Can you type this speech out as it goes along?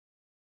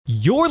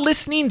You're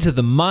listening to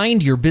the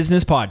Mind Your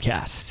Business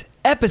podcast,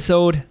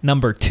 episode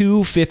number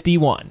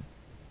 251.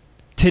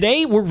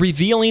 Today, we're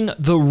revealing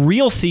the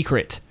real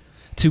secret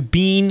to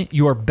being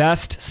your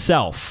best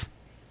self.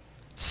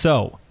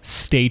 So,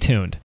 stay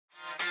tuned.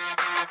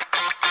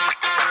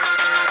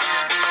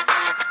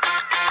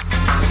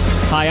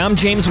 Hi, I'm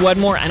James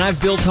Wedmore, and I've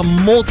built a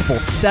multiple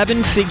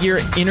seven-figure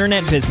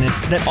internet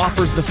business that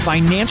offers the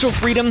financial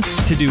freedom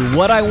to do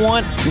what I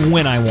want,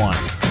 when I want.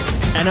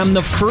 And I'm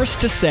the first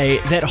to say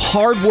that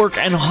hard work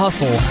and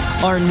hustle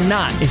are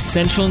not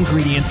essential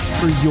ingredients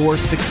for your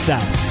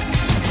success.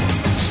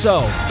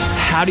 So,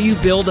 how do you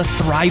build a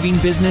thriving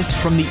business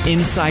from the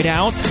inside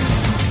out?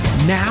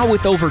 Now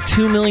with over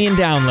 2 million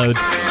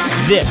downloads,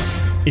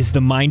 this is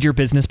the Mind Your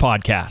Business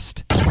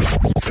podcast.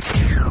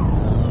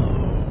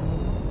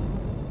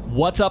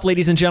 What's up,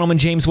 ladies and gentlemen?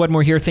 James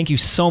Wedmore here. Thank you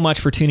so much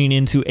for tuning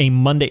in to a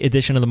Monday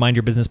edition of the Mind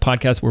Your Business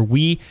podcast, where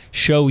we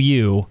show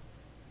you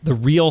the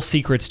real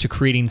secrets to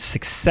creating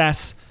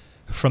success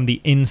from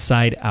the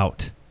inside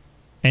out.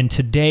 And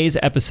today's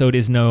episode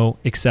is no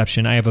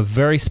exception. I have a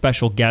very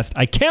special guest.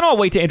 I cannot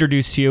wait to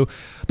introduce to you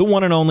the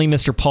one and only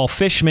Mr. Paul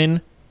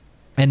Fishman.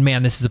 And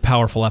man, this is a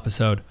powerful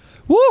episode.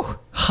 Woo!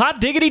 Hot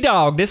diggity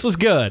dog. This was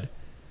good.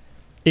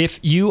 If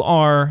you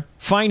are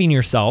finding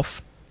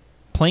yourself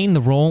playing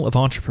the role of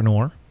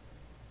entrepreneur,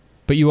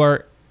 but you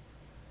are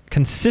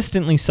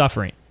consistently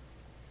suffering,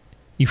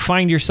 you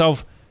find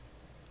yourself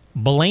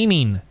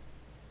blaming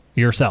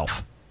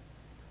yourself,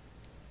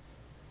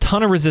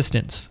 ton of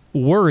resistance,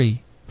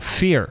 worry,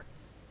 fear.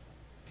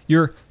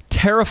 You're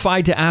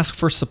terrified to ask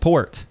for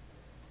support.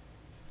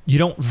 You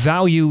don't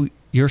value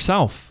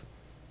yourself,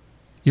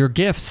 your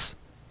gifts,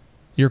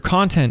 your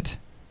content,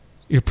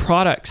 your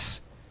products.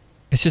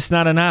 It's just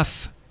not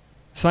enough.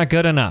 It's not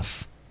good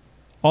enough.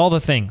 All the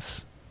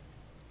things.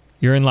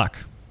 You're in luck.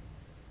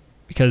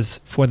 Because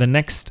for the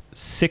next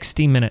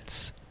 60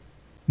 minutes,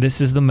 this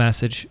is the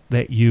message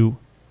that you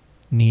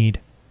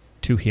need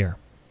to hear.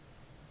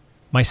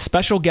 My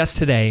special guest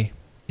today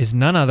is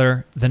none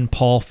other than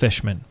Paul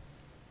Fishman.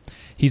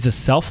 He's a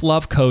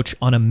self-love coach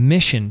on a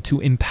mission to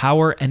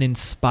empower and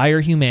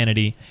inspire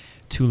humanity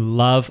to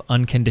love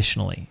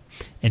unconditionally.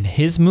 And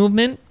his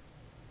movement,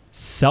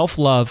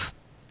 self-love,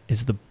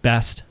 is the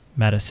best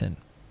medicine.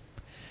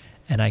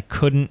 And I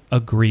couldn't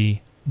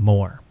agree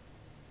more.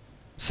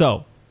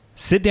 So,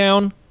 sit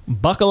down,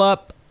 buckle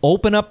up,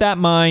 open up that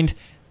mind,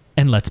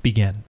 and let's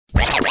begin.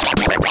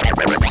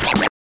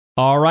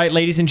 All right,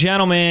 ladies and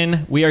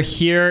gentlemen, we are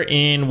here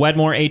in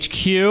Wedmore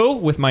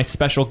HQ with my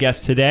special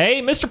guest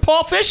today, Mr.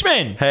 Paul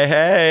Fishman.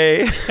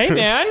 Hey. Hey,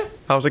 man.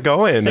 How's it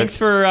going? Thanks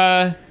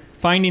for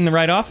finding the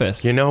right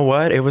office. You know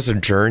what? It was a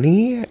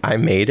journey. I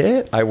made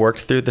it. I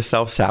worked through the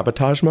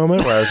self-sabotage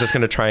moment where I was just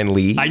going to try and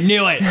leave. I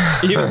knew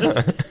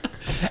it.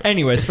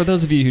 Anyways, for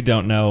those of you who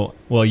don't know,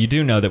 well, you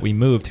do know that we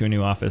moved to a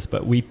new office,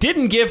 but we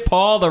didn't give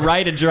Paul the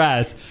right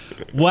address.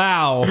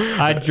 Wow.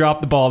 I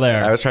dropped the ball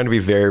there. I was trying to be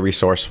very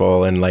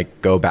resourceful and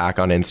go back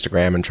on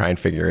Instagram and try and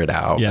figure it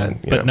out. Yeah,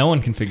 and, but no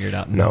one can figure it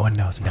out. No one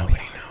knows.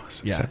 Nobody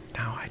knows. Yeah. Except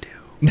now I do.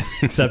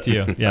 Except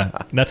you. Yeah.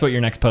 That's what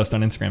your next post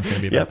on Instagram is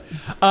going to be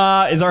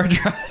about. Is our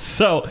address.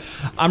 So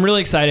I'm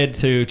really excited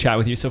to chat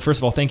with you. So first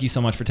of all, thank you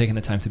so much for taking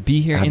the time to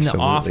be here in the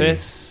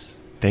office.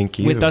 Thank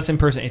you. With us in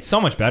person. It's so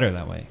much better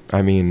that way.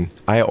 I mean,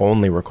 I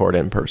only record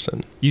in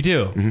person. You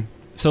do? Mm-hmm.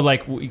 So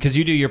because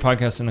you do your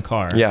podcast in the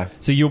car. Yeah.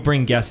 So you'll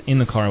bring guests in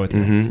the car with you.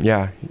 Mm-hmm.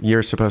 Yeah.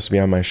 You're supposed to be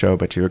on my show,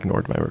 but you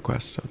ignored my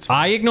request. So it's fine.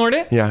 I ignored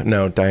it? Yeah.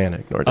 No, Diana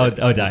ignored it.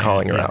 Oh, Diana. I'm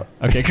calling her out.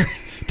 Okay, great.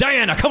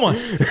 Diana, come on.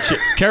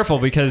 Careful,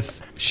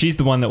 because she's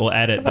the one that will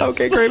edit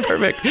this. Okay, great.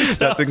 Perfect.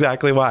 So, that's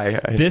exactly why.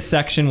 This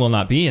section will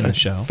not be in the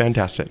show.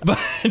 Fantastic. But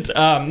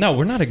no,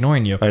 we're not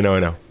ignoring you. I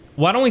know.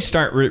 Why don't we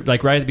start right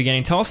at the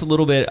beginning? Tell us a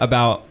little bit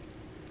about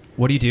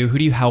what do you do? Who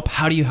do you help?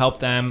 How do you help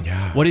them?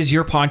 Yeah. What is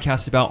your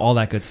podcast about? All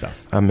that good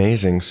stuff.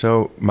 Amazing.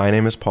 So my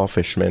name is Paul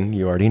Fishman.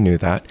 You already knew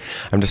that.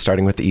 I'm just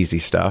starting with the easy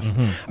stuff.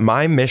 Mm-hmm.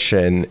 My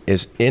mission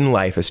in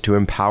life is to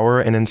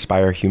empower and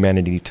inspire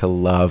humanity to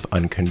love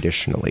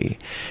unconditionally.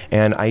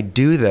 And I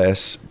do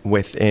this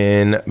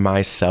within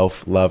my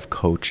self-love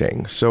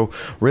coaching. So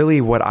really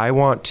what I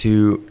want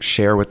to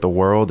share with the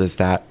world is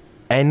that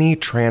any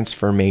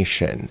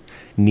transformation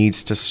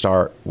needs to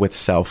start with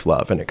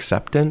self-love and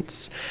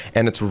acceptance.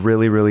 And it's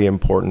really, really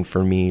important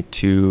for me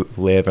to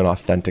live an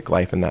authentic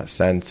life in that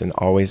sense and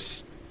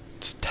always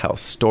tell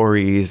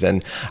stories.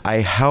 And I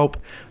help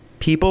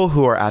people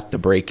who are at the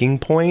breaking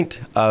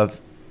point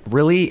of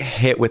really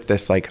hit with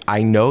this,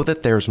 I know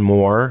that there's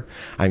more.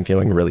 I'm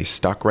feeling really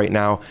stuck right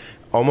now.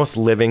 Almost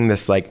living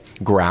this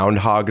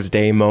Groundhog's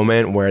Day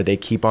moment where the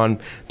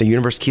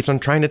universe keeps on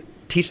trying to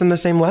teach them the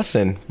same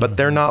lesson, but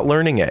they're not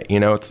learning it.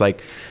 It's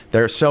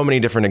there are so many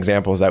different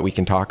examples that we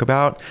can talk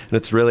about, and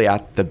it's really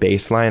at the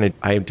baseline.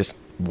 I just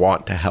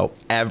want to help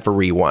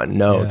everyone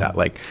know that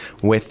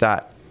with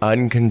that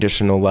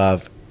unconditional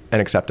love and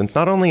acceptance,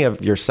 not only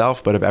of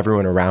yourself, but of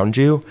everyone around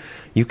you,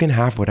 you can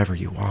have whatever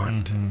you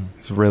want. Mm-hmm.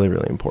 It's really,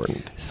 really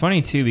important. It's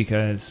funny too,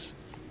 because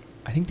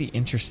I think the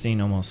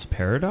interesting almost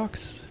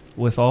paradox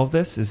with all of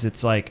this is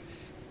it's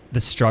the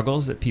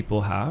struggles that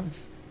people have,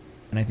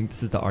 and I think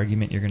this is the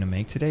argument you're going to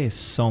make today, is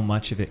so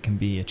much of it can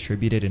be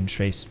attributed and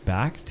traced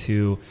back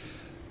to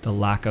the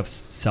lack of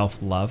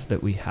self-love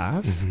that we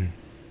have,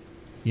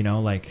 you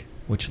know, like,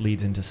 which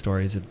leads into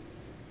stories of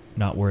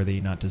not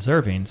worthy, not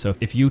deserving. So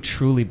if you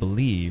truly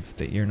believe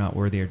that you're not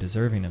worthy or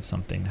deserving of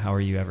something, how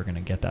are you ever going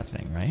to get that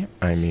thing, right?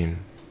 I mean,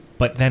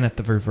 but then at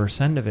the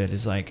reverse end of it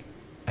is like,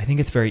 I think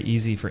it's very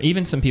easy for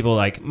even some people,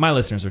 like my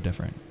listeners are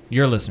different,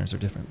 your listeners are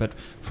different, but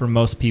for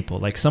most people,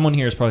 like someone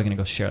here is probably going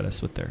to go share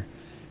this with their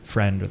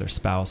friend or their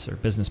spouse or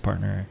business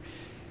partner.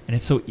 And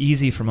it's so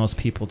easy for most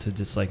people to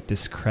just like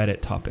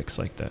discredit topics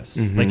like this.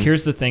 Like,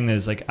 here's the thing that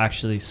is like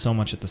actually so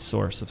much at the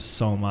source of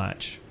so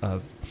much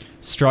of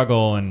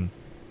struggle and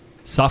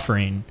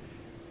suffering.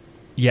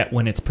 Yet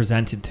when it's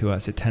presented to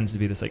us, it tends to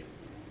be this like,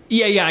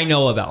 yeah, I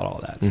know about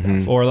all that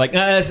stuff. Or like,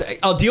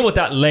 I'll deal with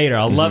that later.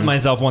 I'll love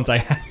myself once I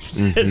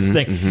have this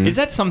thing. Is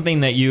that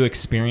something that you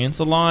experience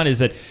a lot? Is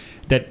that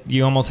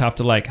you almost have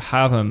to like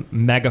have a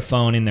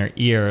megaphone in their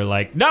ear,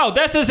 like, no,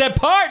 this is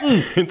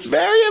important. It's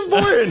very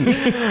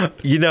important.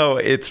 You know,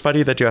 it's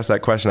funny that you asked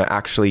that question. I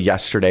actually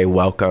yesterday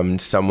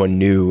welcomed someone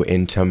new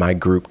into my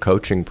group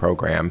coaching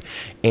program.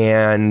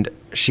 And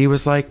she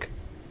was like,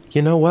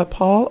 you know what,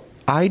 Paul?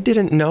 I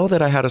didn't know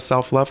that I had a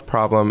self-love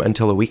problem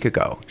until a week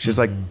ago. She's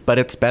like, but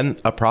it's been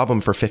a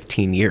problem for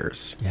 15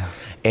 years. Yeah.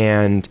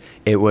 And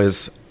it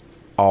was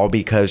all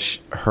because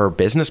her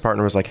business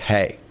partner was like,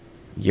 hey,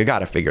 you got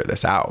to figure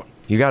this out.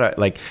 You got to,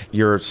 like,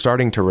 you're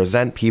starting to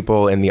resent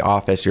people in the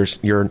office.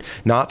 You're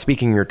not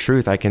speaking your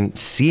truth. I can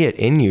see it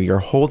in you. You're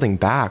holding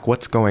back.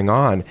 What's going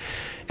on?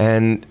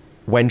 And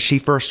when she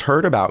first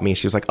heard about me,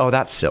 she was like, oh,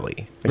 that's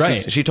silly. Like,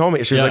 right. she told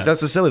me, she was like,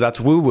 that's silly.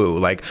 That's woo woo.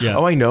 Like,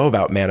 oh, I know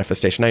about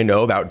manifestation. I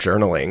know about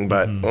journaling,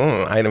 but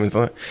I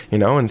don't, you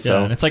know, and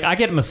so. And it's like, I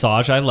get a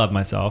massage. I love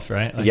myself,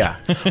 right? Like, yeah.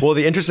 Well,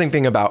 the interesting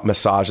thing about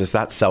massage is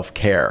that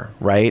self-care,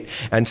 right?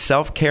 And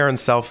self-care and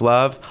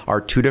self-love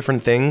are two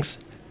different things,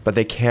 but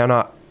they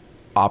cannot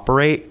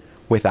operate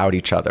without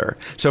each other.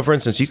 So for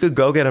instance, you could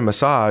go get a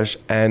massage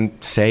and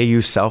say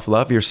you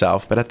self-love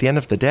yourself, but at the end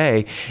of the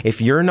day,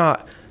 if you're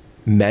not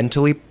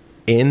mentally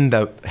in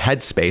the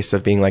headspace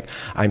of being like,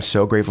 I'm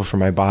so grateful for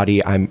my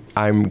body,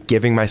 I'm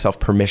giving myself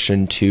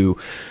permission to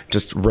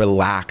just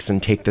relax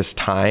and take this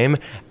time,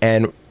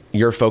 and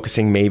you're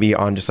focusing maybe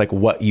on just like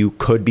what you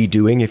could be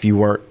doing if you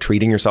weren't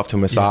treating yourself to a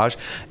massage,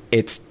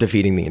 it's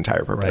defeating the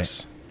entire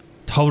purpose. Right.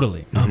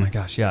 Totally. Oh my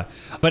gosh, yeah.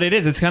 But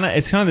it's kind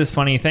of this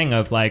funny thing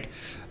of like,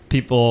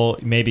 people,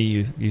 maybe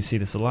you see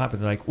this a lot, but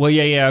they're like, well,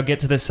 yeah, I'll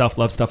get to this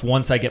self-love stuff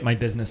once I get my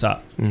business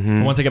up.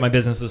 Once I get my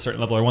business at a certain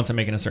level, or once I'm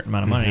making a certain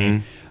amount of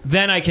money,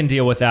 then I can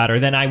deal with that, or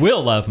then I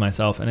will love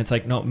myself. And it's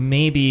like, no,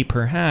 maybe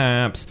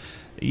perhaps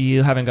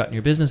you haven't gotten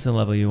your business to the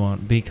level you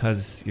want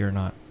because you're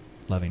not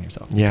loving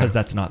yourself, because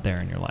that's not there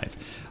in your life.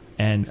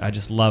 And I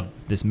just love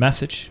this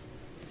message.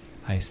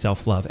 I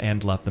self-love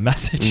and love the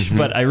message,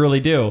 but I really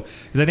do,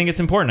 because I think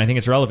it's important. I think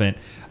it's relevant,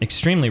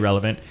 extremely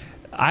relevant.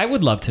 I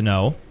would love to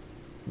know,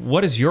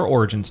 what is your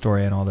origin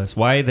story in all this?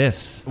 Why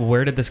this?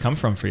 Where did this come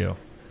from for you?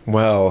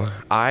 Well,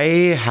 I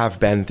have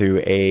been through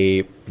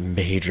a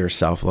major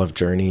self-love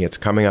journey. It's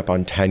coming up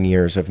on 10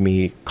 years of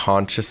me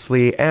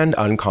consciously and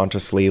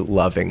unconsciously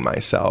loving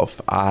myself.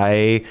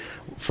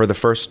 For the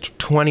first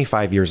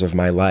 25 years of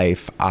my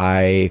life,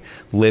 I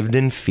lived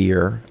in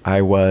fear.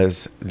 I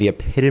was the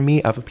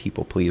epitome of a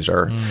people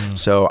pleaser.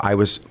 So I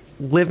was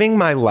living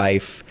my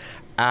life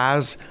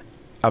as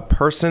a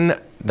person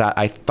that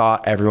I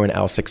thought everyone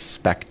else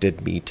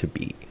expected me to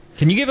be.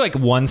 Can you give like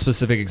one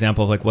specific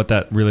example of like what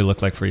that really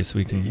looked like for you so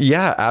we can...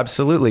 Yeah,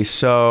 absolutely.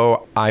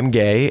 So I'm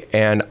gay,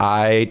 and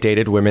I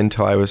dated women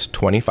till I was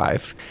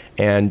 25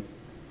 and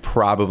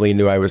probably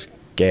knew I was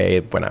gay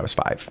when I was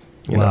 5.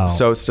 You know?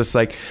 So it's just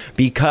like,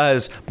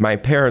 because my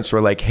parents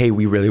were like, hey,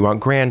 we really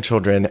want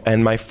grandchildren.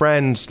 And my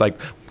friends like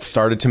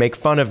started to make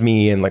fun of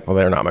me, and like, well,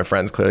 they're not my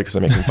friends clearly because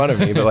they're making fun of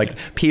me, but like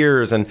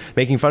peers and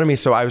making fun of me.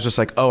 So I was just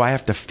like, oh, I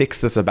have to fix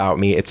this about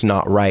me. It's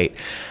not right.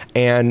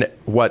 And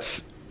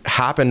what's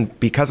happened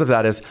because of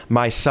that is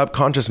my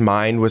subconscious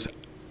mind was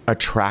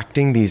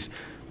attracting these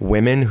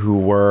women who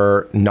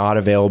were not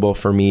available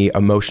for me,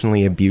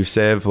 emotionally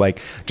abusive,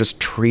 like just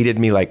treated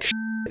me like shit.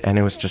 And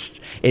it was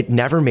just, it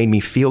never made me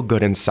feel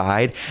good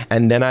inside.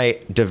 And then I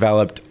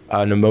developed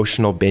an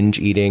emotional binge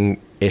eating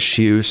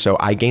issue. So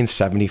I gained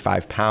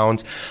 75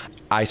 pounds.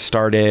 I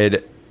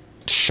started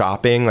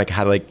shopping,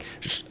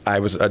 I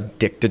was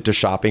addicted to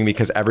shopping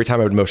because every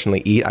time I would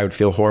emotionally eat, I would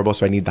feel horrible.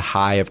 So I need the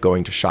high of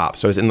going to shop.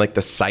 So I was in like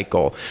the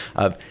cycle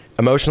of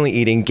emotionally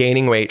eating,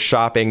 gaining weight,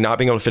 shopping, not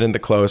being able to fit in the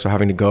clothes, so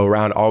having to go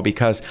around, all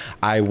because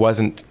I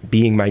wasn't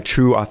being my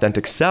true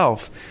authentic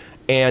self.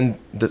 And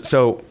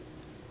so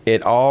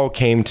it all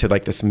came to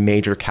like this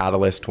major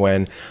catalyst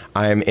when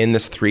I'm in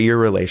this 3-year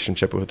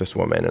relationship with this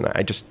woman, and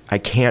I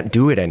can't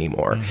do it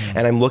anymore.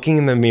 And I'm looking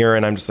in the mirror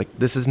and I'm just like,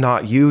 this is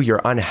not you.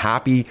 You're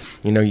unhappy.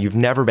 You know, you've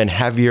never been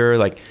heavier.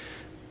 Like,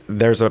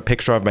 there's a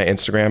picture of my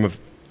Instagram of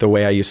the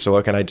way I used to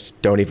look, and I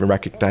just don't even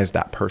recognize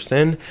that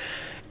person.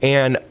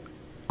 And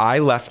I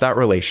left that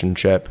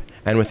relationship,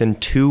 And within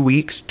 2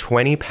 weeks,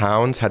 20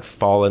 pounds had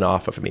fallen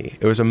off of me.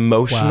 It was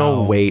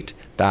emotional weight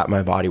that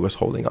my body was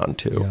holding on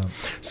to. Yeah.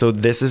 So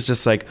this is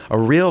just like a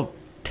real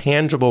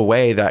tangible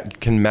way that you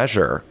can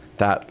measure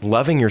that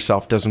loving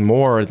yourself does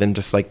more than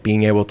just like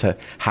being able to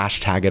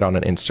hashtag it on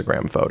an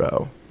Instagram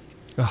photo.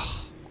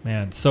 Oh,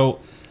 man. So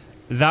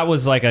that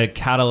was like a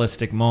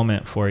catalytic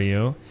moment for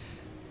you.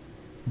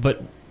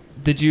 But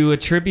did you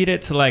attribute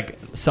it to like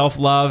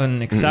self-love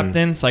and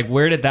acceptance? Like,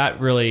 where did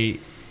that really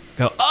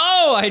go?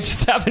 Oh, I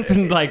just haven't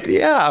been like,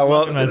 yeah,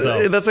 well,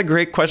 that's a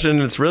great question.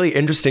 It's really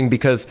interesting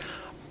because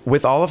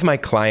with all of my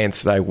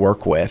clients that I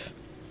work with,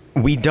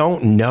 we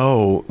don't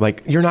know,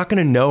 like, you're not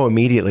going to know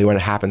immediately when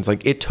it happens.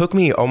 Like, it took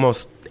me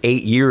almost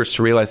 8 years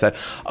to realize that,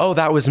 oh,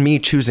 that was me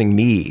choosing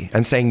me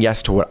and saying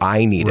yes to what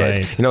I needed.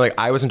 Right. You know, like,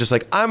 I wasn't just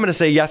like, I'm going to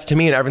say yes to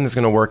me and everything's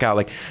going to work out.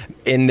 Like,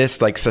 in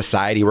this like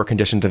society, we're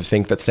conditioned to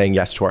think that saying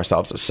yes to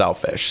ourselves is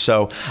selfish.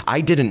 So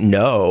I didn't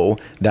know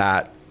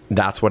that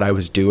that's what I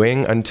was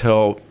doing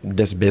until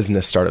this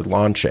business started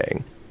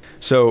launching.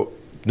 So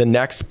the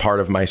next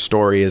part of my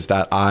story is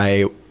that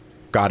I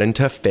got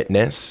into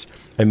fitness.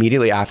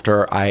 Immediately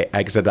after I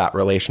exited that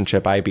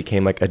relationship, I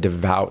became like a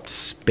devout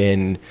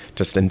spin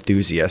just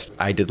enthusiast.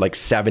 I did like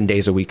 7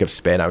 days a week of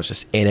spin. I was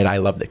just in it. I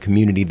loved the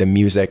community, the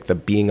music, the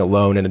being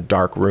alone in a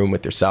dark room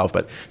with yourself,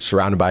 but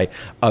surrounded by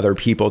other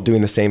people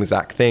doing the same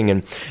exact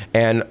thing.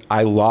 And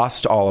I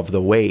lost all of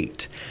the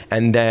weight.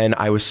 And then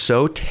I was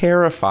so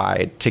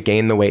terrified to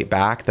gain the weight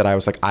back that I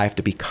was like, I have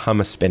to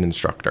become a spin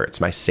instructor. It's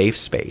my safe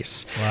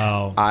space.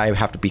 Wow. I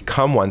have to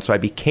become one. So I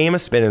became a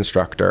spin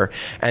instructor.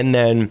 And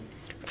then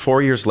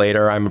 4 years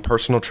later, I'm a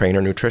personal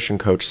trainer, nutrition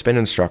coach, spin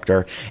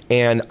instructor,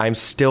 and I'm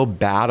still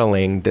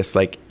battling this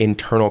like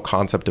internal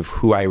concept of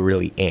who I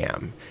really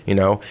am, you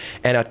know?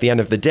 And at the end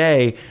of the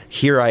day,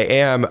 here I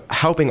am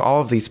helping all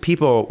of these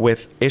people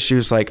with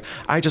issues like,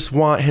 I just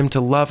want him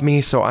to love me,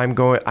 so I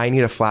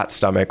need a flat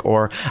stomach,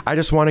 or I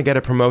just want to get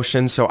a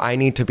promotion, so I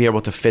need to be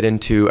able to fit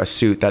into a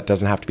suit that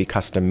doesn't have to be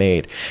custom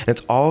made. And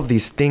it's all of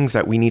these things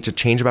that we need to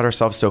change about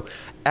ourselves so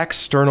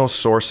external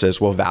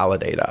sources will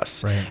validate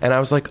us. Right. And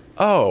I was like,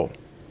 oh,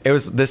 it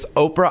was this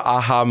Oprah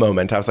aha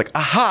moment. I was like,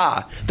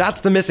 aha,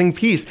 that's the missing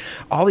piece.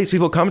 All these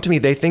people come to me.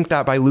 They think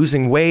that by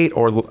losing weight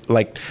or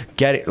like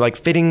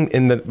fitting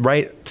in the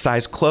right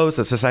size clothes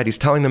that society's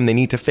telling them they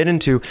need to fit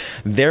into,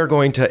 they're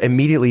going to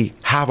immediately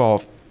have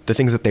all the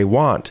things that they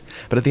want.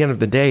 But at the end of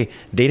the day,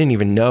 they didn't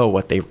even know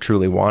what they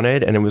truly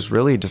wanted. And it was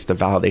really just the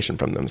validation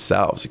from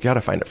themselves. You got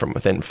to find it from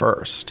within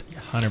first.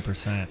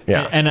 100%.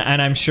 Yeah. And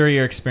I'm sure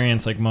your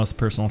experience, like most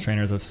personal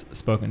trainers I've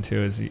spoken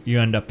to, is you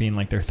end up being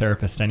like their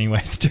therapist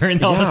anyways during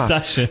the whole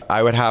session.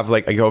 I would have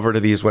I go over to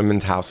these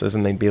women's houses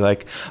and they'd be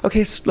like,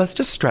 okay, so let's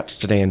just stretch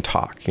today and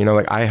talk. You know,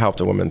 like I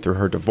helped a woman through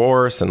her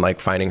divorce and like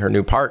finding her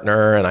new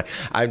partner. And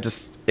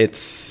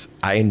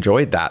I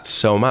enjoyed that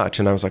so much.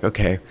 And I was like,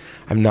 okay,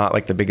 I'm not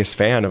like the biggest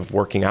fan of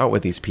working out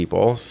with these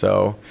people.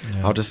 So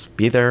I'll just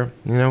be their,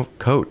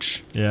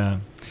 coach. Yeah.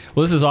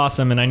 Well, this is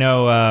awesome. And I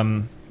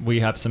know, we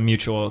have some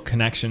mutual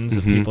connections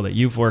of people that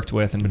you've worked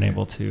with and been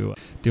able to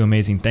do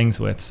amazing things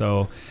with.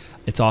 So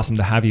it's awesome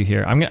to have you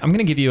here. I'm going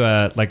to give you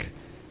what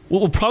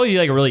will probably be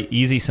like a really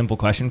easy, simple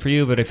question for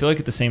you. But I feel like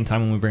at the same time,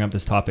 when we bring up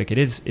this topic, it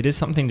is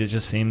something that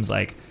just seems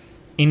like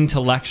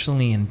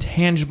intellectually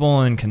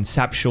intangible and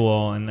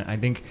conceptual. And I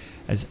think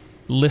as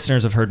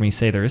listeners have heard me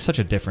say, there is such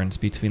a difference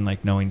between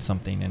like knowing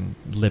something and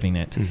living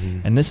it.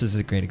 And this is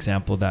a great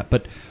example of that.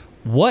 But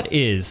what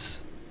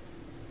is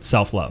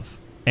self-love?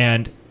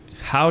 And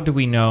how do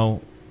we know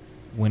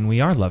when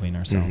we are loving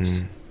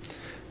ourselves?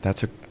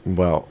 Thank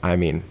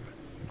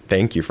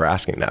you for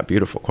asking that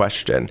beautiful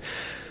question.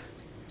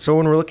 So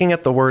when we're looking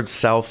at the word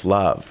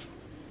self-love,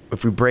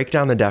 if we break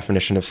down the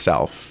definition of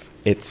self,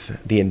 it's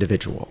the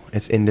individual,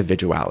 it's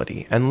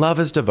individuality, and love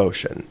is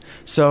devotion.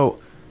 So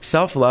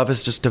self-love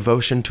is just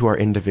devotion to our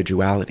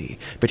individuality.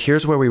 But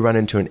here's where we run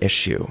into an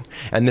issue.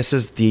 And this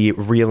is the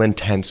real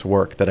intense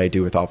work that I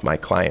do with all of my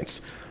clients.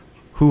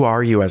 Who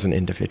are you as an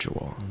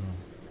individual?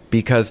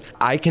 Because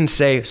I can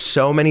say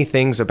so many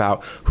things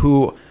about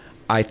who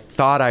I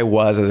thought I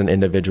was as an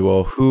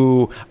individual,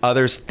 who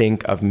others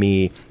think of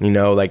me,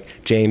 like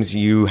James,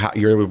 you're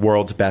the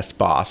world's best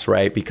boss,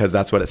 right? Because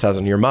that's what it says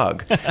on your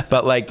mug.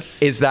 But like,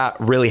 is that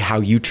really how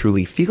you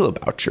truly feel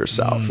about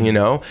yourself,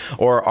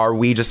 Or are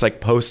we just like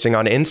posting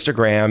on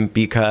Instagram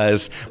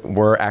because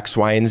we're X,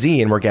 Y, and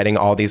Z and we're getting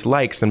all these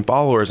likes and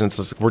followers, and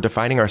so we're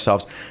defining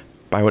ourselves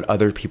by what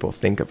other people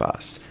think of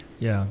us.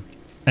 Yeah.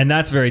 And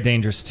that's very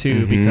dangerous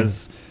too,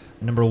 because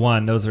number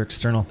one, those are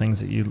external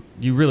things that you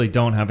really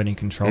don't have any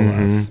control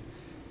of.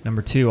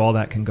 Number two, all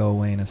that can go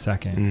away in a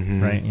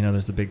second, right?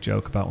 There's a big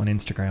joke about when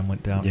Instagram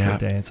went down for a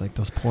day. It's like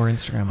those poor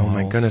Instagram models. Oh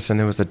my goodness. And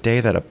there was a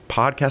day that a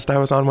podcast I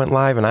was on went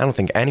live and I don't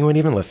think anyone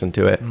even listened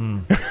to it.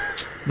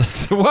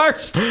 That's the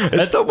worst.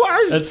 It's the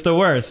worst. That's the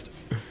worst.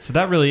 So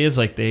that really is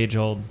like the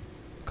age-old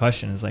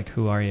question is like,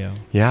 who are you?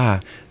 Yeah.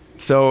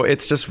 So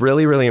it's just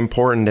really, really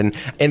important. And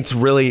it's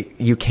really,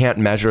 you can't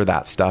measure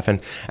that stuff.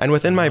 And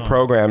within my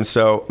program,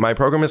 so my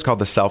program is called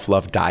the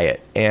Self-Love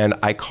Diet. And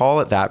I call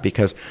it that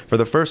because for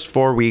the first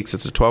 4 weeks,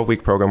 it's a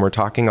 12-week program, we're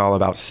talking all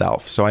about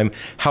self. So I'm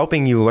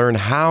helping you learn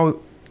how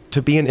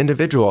to be an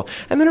individual.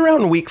 And then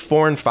around week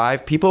 4 and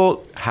 5,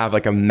 people have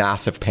like a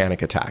massive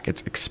panic attack.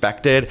 It's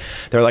expected.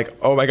 They're like,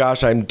 oh my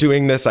gosh, I'm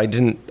doing this. I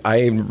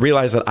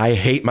realized that I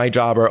hate my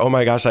job, or oh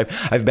my gosh,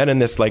 I've been in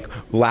this like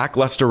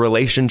lackluster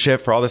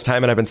relationship for all this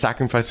time and I've been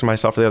sacrificing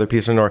myself for the other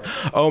person, or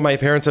oh, my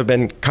parents have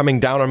been coming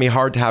down on me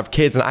hard to have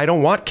kids and I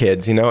don't want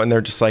kids, you know? And they're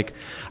just like,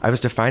 I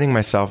was defining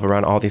myself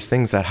around all these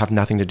things that have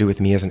nothing to do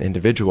with me as an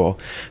individual.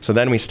 So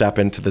then we step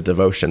into the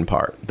devotion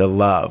part, the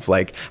love.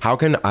 Like, how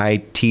can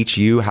I teach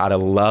you how to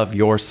love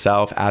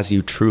yourself as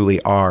you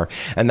truly are?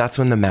 And that's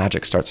when the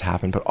magic starts to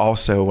happen, but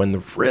also when the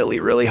really,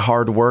 really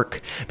hard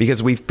work,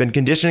 because we've been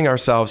conditioning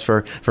ourselves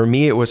for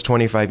me, it was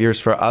 25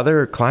 years. For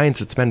other clients,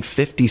 it's been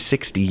 50,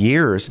 60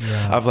 years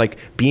of like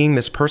being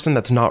this person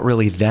that's not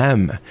really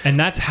them. And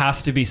that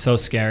has to be so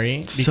scary,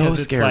 because So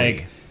it's scary.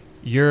 like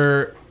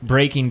you're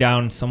breaking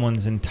down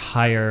someone's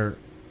entire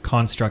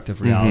construct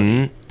of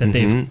reality that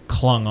they've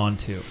clung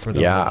onto for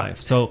their whole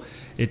life. So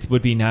it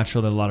would be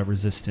natural that a lot of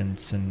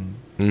resistance, and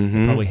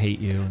they probably hate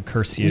you and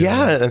curse you.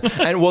 Yeah.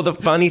 And well, the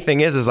funny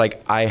thing is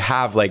like, I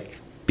have like,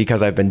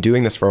 because I've been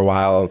doing this for a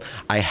while,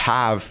 I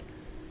have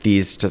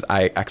these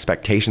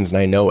expectations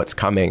and I know what's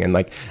coming. And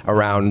like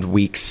around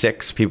week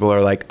 6, people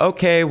are like,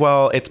 okay,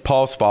 well, it's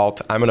Paul's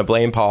fault. I'm going to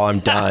blame Paul. I'm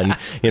done.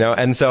 You know?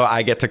 And so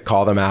I get to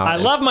call them out. I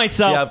love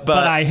myself,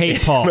 but I hate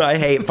Paul. I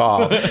hate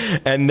Paul.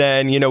 And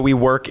then, you know, we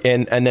work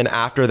in, and then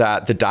after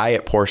that, the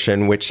diet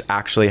portion, which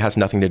actually has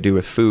nothing to do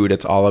with food.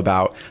 It's all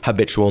about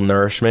habitual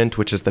nourishment,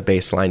 which is the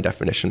baseline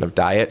definition of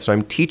diet. So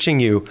I'm teaching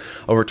you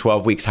over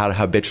 12 weeks how to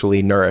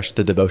habitually nourish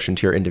the devotion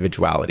to your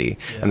individuality.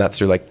 Yeah. And that's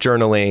through like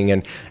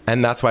journaling.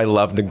 And that's why I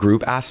love the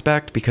group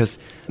aspect, because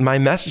my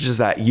message is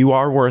that you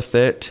are worth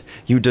it,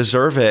 you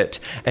deserve it,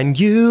 and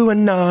you are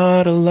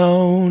not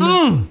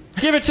alone.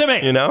 Give it to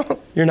me. You know,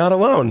 you're not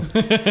alone.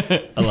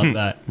 I love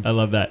that. I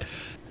love that.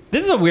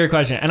 This is a weird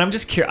question, and I'm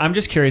just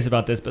curious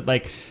about this, but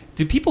like,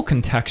 do people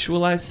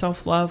contextualize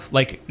self-love?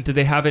 Like, do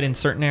they have it in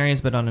certain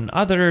areas but not in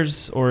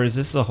others? Or is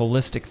this a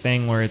holistic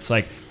thing where it's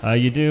like, how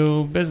you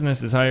do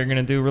business is how you're going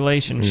to do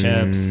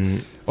relationships?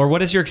 Or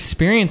what has your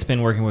experience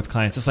been working with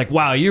clients? It's like,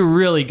 wow, you're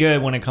really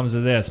good when it comes to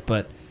this,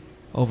 but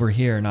over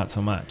here, not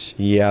so much.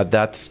 Yeah,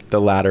 that's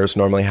the latter is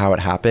normally how it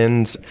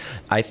happens.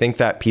 I think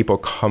that people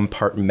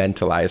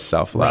compartmentalize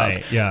self-love.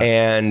 Right, yeah.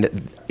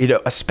 And, you know,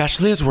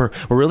 especially as we're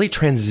really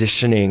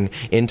transitioning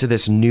into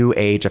this new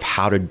age of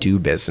how to do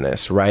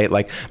business, right?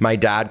 Like my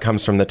dad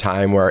comes from the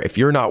time where if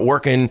you're not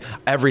working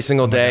every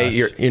single day, gosh.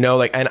 you're, you know,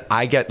 like, and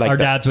I get like our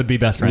dads would be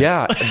best friends.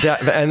 Yeah.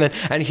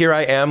 And here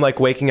I am like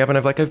waking up and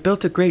I've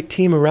built a great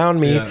team around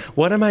me. Yeah.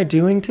 What am I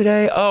doing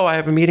today? Oh, I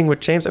have a meeting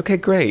with James. Okay,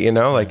 great. You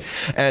know, like,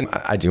 and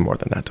I do more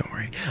than that. Don't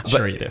worry.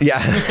 Sure you do.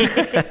 Yeah.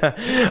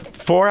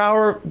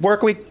 4-hour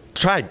work week.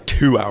 Try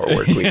 2-hour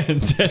work week.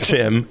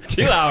 Tim.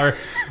 2 hour.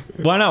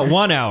 Why not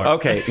 1 hour?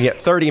 Okay, yeah,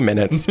 30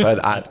 minutes,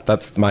 but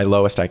that's my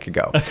lowest I could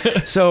go.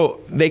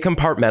 So they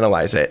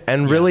compartmentalize it.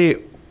 And really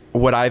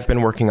what I've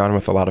been working on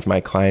with a lot of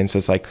my clients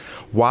is like,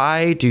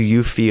 why do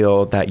you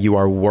feel that you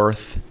are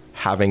worth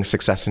having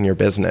success in your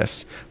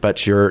business,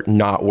 but you're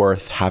not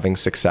worth having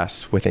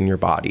success within your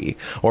body?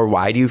 Or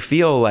why do you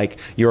feel like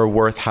you're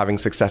worth having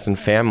success in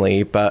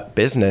family, but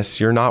business,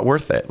 you're not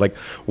worth it? Like,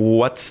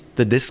 what's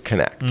the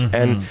disconnect?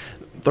 And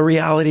the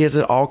reality is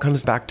it all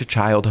comes back to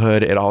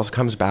childhood. It all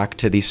comes back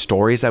to these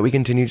stories that we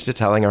continue to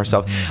telling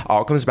ourselves.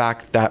 All comes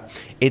back that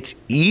it's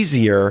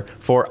easier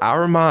for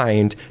our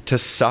mind to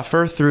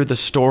suffer through the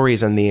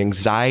stories and the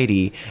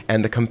anxiety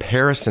and the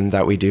comparison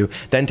that we do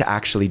than to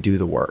actually do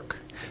the work.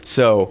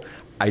 So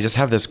I just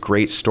have this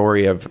great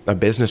story of a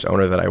business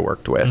owner that I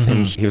worked with,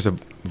 and he was a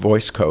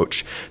voice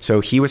coach.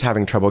 So he was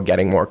having trouble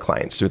getting more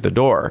clients through the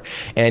door,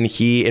 and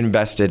he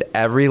invested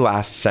every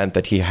last cent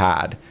that he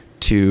had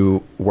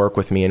to work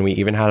with me. And we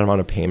even had him on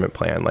a payment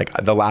plan. Like,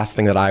 the last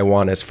thing that I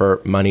want is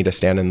for money to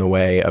stand in the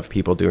way of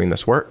people doing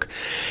this work.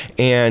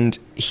 And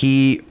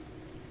he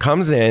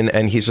comes in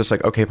and he's just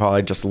like, okay, Paul,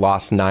 I just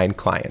lost 9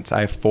 clients. I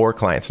have 4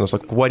 clients. And I was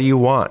like, what do you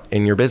want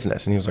in your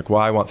business? And he was like,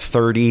 well, I want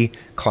 30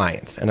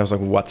 clients. And I was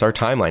like, what's our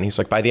timeline? He's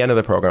like, by the end of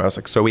the program. I was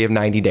like, so we have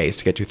 90 days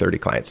to get you 30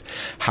 clients.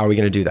 How are we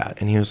going to do that?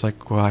 And he was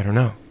like, well, I don't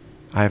know.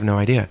 I have no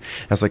idea.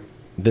 I was like,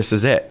 this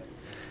is it.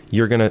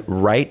 You're going to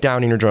write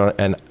down in your journal,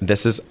 and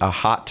this is a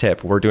hot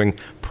tip. We're doing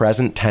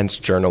present tense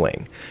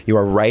journaling. You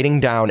are writing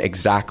down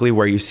exactly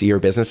where you see your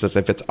business as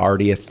if it's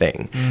already a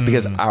thing,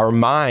 because our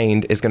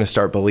mind is going to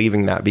start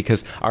believing that,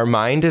 because our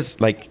mind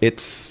is like,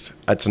 it's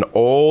an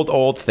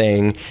old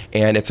thing,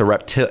 and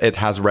it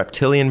has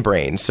reptilian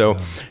brain. So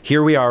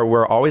here we are,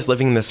 we're always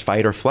living in this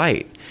fight or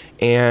flight.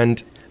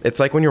 And It's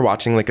like when you're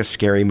watching like a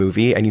scary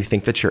movie and you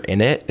think that you're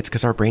in it, it's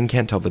because our brain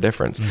can't tell the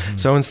difference.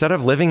 So instead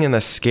of living in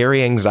a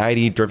scary,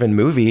 anxiety-driven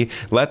movie,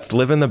 let's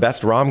live in the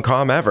best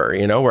rom-com ever,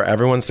 where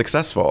everyone's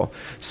successful.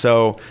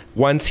 So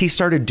once he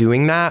started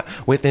doing that,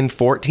 within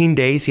 14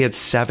 days, he had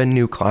 7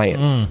 new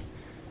clients.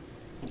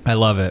 I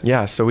love it.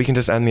 Yeah, so we can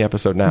just end the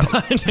episode now.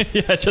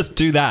 Yeah, just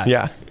do that.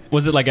 Yeah.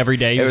 Was it like every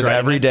day? It was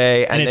every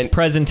day. And it's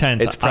present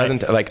tense. It's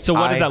present. So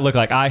what does that look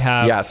like?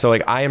 So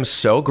like I am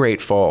so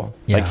grateful,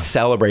 like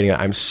celebrating that.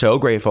 I'm so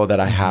grateful that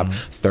I have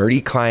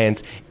 30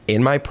 clients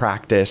in my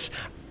practice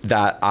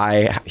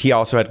that he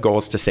also had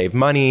goals to save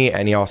money,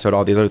 and he also had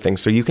all these other things.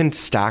 So you can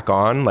stack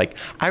on, like,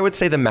 I would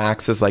say the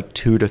max is like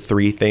 2 to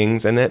 3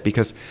 things in it,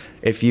 because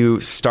if you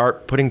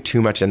start putting too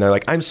much in there,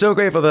 like, I'm so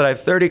grateful that I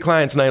have 30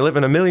 clients and I live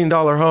in $1 million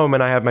home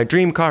and I have my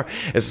dream car,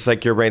 it's just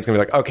like your brain's gonna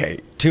be like, okay,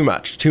 too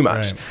much.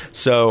 Right.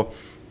 So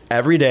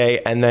every day.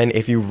 And then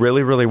if you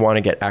really, really want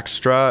to get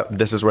extra,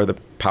 this is where the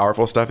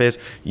powerful stuff is.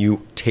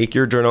 You take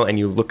your journal and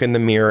you look in the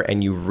mirror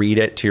and you read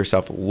it to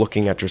yourself,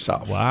 looking at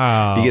yourself.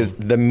 Wow. Because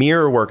the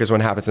mirror work is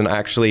when it happens. And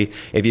actually,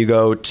 if you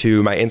go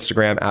to my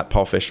Instagram at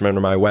Paul Fishman,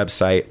 or my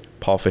website,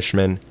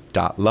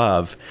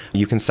 paulfishman.love,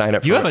 you can sign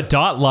up. You have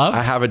a .love?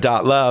 I have a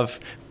 .love.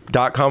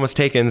 .com was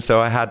taken,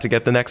 so I had to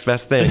get the next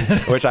best thing,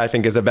 which I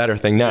think is a better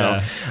thing now.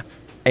 Yeah.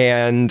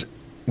 And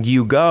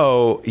you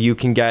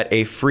can get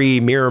a free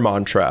mirror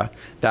mantra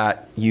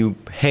that you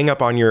hang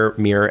up on your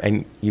mirror,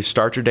 and you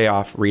start your day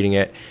off reading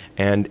it.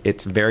 And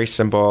it's very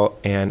simple,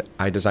 and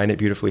I designed it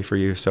beautifully for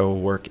you, so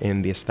it'll work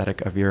in the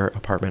aesthetic of your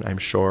apartment, I'm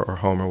sure, or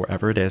home, or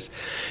wherever it is.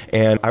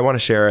 And I want to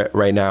share it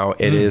right now.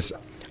 It is,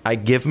 I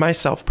give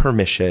myself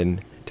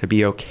permission to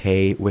be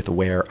okay with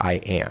where I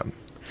am.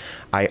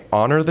 I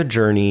honor the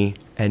journey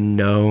and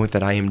know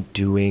that I am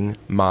doing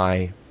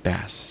my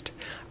best.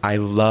 I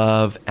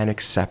love and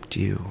accept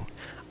you.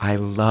 I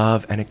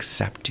love and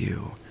accept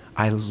you.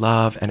 I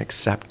love and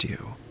accept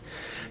you.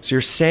 So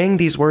you're saying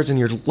these words and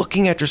you're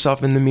looking at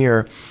yourself in the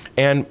mirror.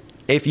 And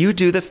if you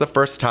do this the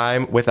first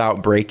time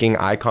without breaking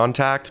eye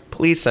contact,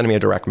 please send me a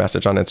direct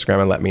message on Instagram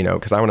and let me know,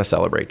 because I want to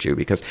celebrate you,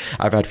 because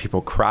I've had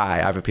people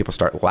cry. I've had people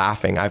start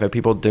laughing. I've had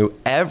people do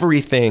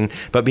everything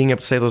but being able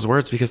to say those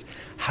words. Because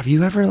have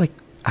you ever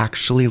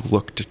actually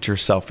looked at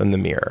yourself in the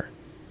mirror?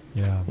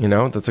 Yeah.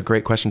 That's a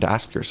great question to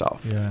ask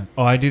yourself. Yeah.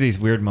 Oh, I do these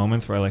weird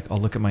moments where I'll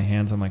look at my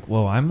hands. I'm like,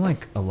 whoa, I'm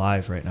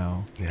alive right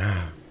now.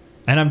 Yeah.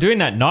 And I'm doing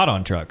that not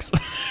on drugs.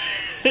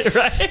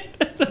 Right?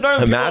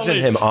 Imagine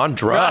him on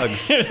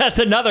drugs. Right? That's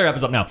another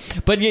episode now.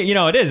 But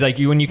it is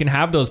when you can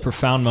have those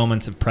profound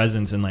moments of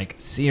presence and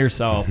see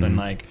yourself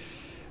and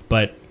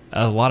but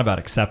a lot about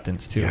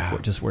acceptance too,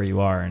 of just where you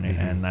are.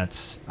 And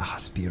that's,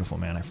 it's beautiful,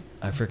 man.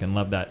 I freaking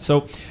love that.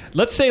 So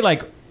let's say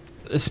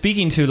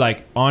speaking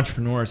to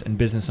entrepreneurs and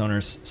business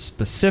owners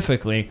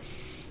specifically,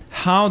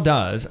 how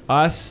does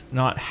us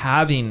not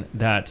having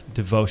that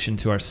devotion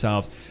to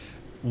ourselves,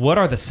 what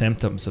are the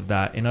symptoms of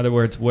that? In other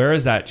words, where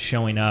is that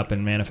showing up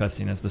and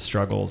manifesting as the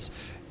struggles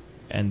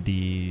and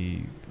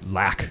the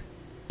lack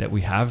that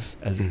we have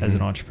as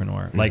an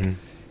entrepreneur?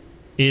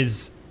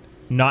 Is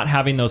not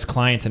having those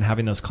clients and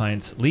having those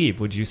clients leave,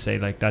 would you say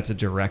that's a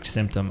direct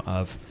symptom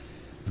of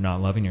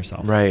not loving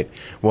yourself? Right.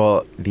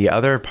 Well, the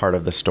other part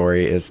of the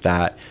story is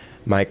that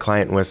my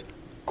client was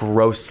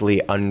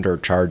grossly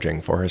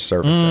undercharging for his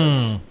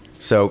services.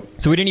 So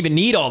we didn't even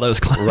need all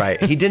those clients.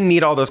 Right. He didn't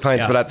need all those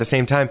clients, but at the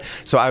same time,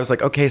 so I was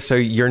like, okay, so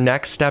your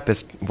next step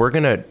is we're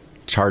going to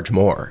charge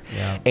more.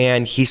 Yeah.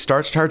 And he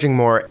starts charging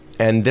more.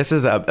 And this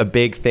is a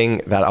big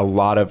thing that a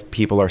lot of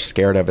people are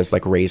scared of, is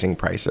raising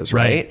prices,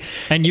 right?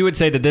 And you would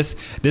say that this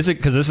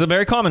because this is a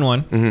very common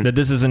one, that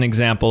this is an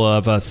example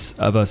of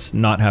us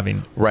not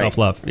having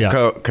self-love.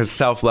 Yeah. Because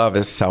self-love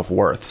is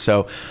self-worth.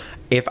 So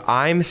if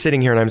I'm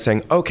sitting here and I'm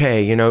saying,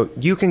 okay,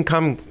 you can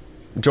come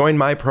join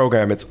my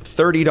program, it's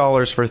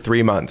 $30 for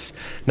 3 months.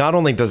 Not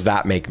only does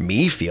that make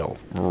me feel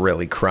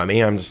really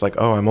crummy, I'm just like,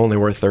 oh, I'm only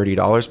worth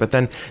 $30, but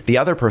then the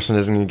other person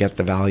isn't going to get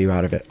the value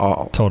out of it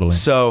all. Totally.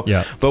 So,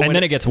 yeah. And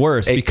then it gets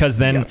worse, because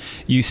then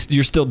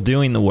you're still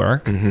doing the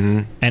work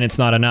and it's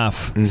not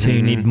enough. So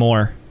you need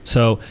more.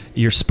 So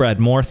you're spread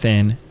more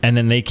thin, and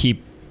then they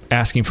keep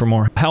asking for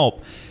more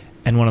help.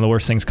 And one of the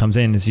worst things comes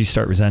in is you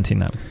start resenting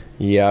them.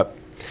 Yep.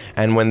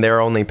 And when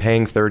they're only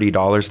paying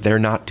 $30, they're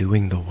not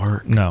doing the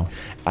work. No.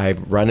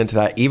 I've run into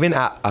that even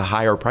at a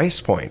higher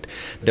price point.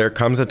 There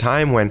comes a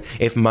time when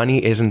if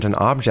money isn't an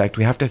object,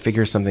 we have to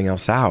figure something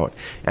else out.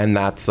 And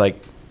that's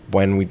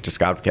when we just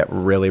got to get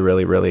really,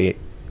 really, really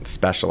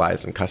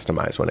specialized and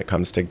customized when it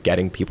comes to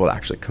getting people to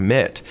actually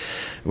commit.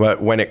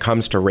 But when it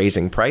comes to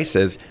raising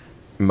prices,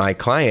 my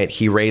client,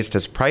 he raised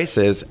his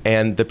prices,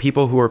 and the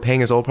people who were paying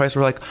his old price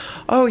were like,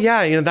 oh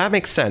yeah, that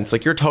makes sense.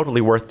 You're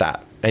totally worth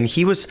that. And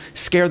he was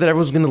scared that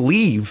everyone was going to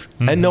leave,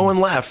 and no one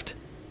left.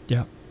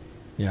 Yeah.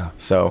 Yeah.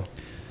 So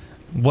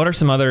what are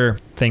some other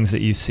things that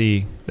you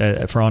see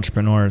for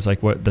entrepreneurs,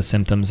 what the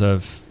symptoms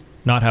of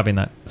not having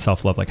that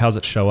self-love? How does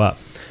it show up?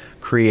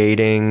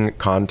 Creating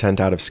content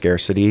out of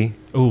scarcity.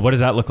 Ooh, what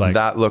does that look like?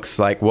 That looks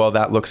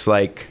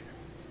like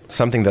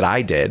something that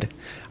I did.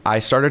 I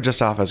started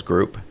just off as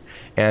group.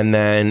 And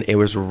then it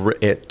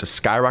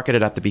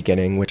skyrocketed at the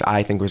beginning, which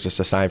I think was just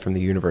a sign from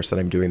the universe that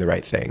I'm doing the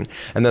right thing.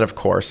 And then of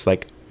course,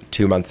 like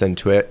 2 months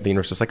into it, the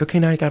universe was like, okay,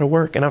 now you got to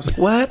work. And I was like,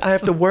 what? I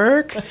have to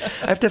work?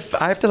 I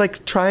have to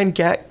like try and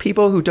get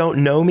people who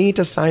don't know me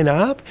to sign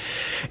up.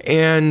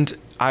 And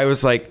I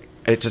was like,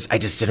 I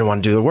just didn't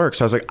want to do the work.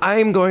 So I was like,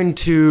 I'm going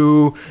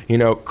to,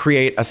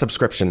 create a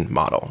subscription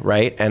model,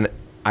 right? And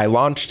I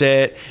launched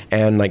it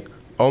and like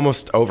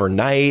almost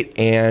overnight,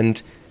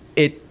 and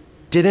it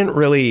didn't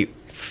really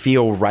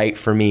feel right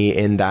for me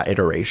in that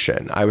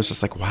iteration. I was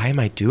just like, why am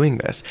I doing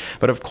this?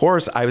 But of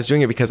course I was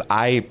doing it because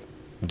I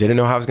didn't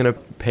know how I was going to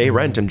pay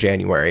rent in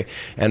January,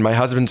 and my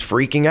husband's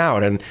freaking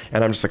out, and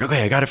I'm just like,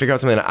 okay, I got to figure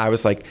out something. And I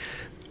was like,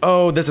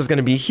 oh, this is going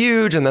to be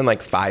huge. And then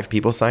like 5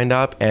 people signed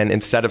up. And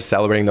instead of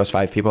celebrating those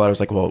 5 people, I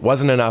was like, well, it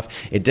wasn't enough.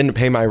 It didn't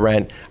pay my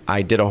rent.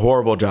 I did a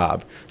horrible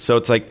job. So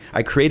it's like,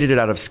 I created it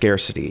out of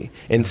scarcity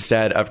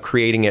instead of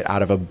creating it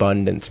out of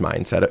abundance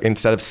mindset,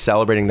 instead of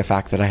celebrating the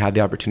fact that I had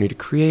the opportunity to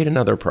create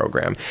another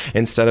program,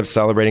 instead of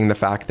celebrating the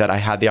fact that I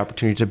had the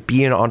opportunity to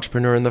be an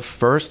entrepreneur in the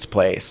first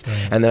place.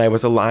 Right. And that I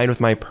was aligned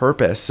with my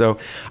purpose. So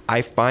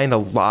I find a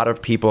lot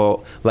of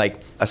people,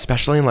 like,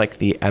 especially in like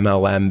the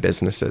MLM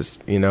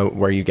businesses,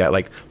 where you get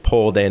like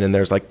pulled in and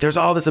there's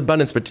all this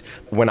abundance. But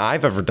when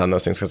I've ever done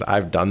those things, because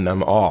I've done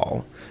them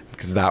all,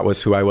 because that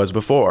was who I was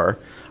before,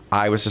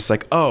 I was just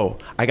like, oh,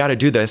 I got to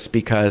do this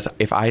because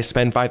if I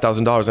spend $5,000,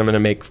 I'm going to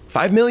make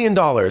 $5 million.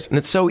 And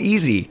it's so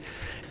easy.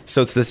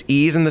 So it's this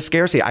ease and the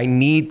scarcity. I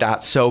need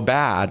that so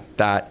bad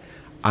that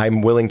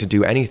I'm willing to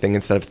do anything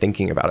instead of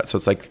thinking about it. So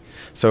it's like,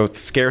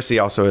 scarcity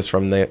also is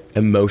from the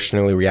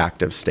emotionally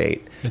reactive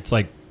state. It's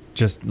like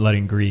just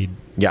letting greed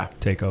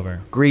take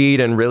over. Greed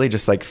and really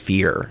just like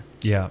fear.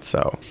 Yeah.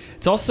 So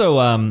it's also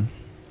a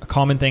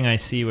common thing I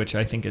see, which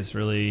I think is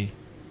really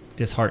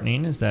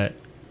disheartening, is that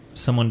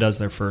someone does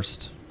their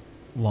first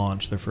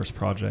launch, their first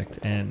project,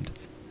 and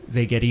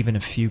they get even a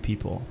few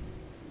people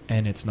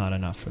and it's not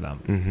enough for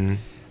them. Mm-hmm.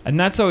 And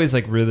that's always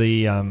like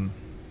really,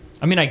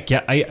 I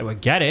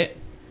get it.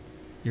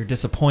 You're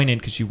disappointed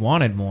because you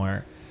wanted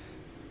more,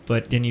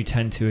 but then you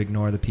tend to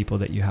ignore the people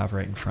that you have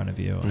right in front of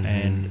you. Mm-hmm.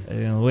 And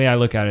the way I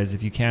look at it is,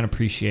 if you can't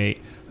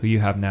appreciate who you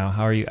have now,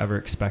 how are you ever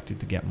expected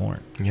to get more?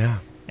 Yeah.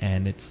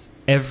 And it's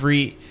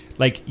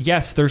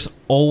yes, there's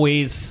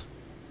always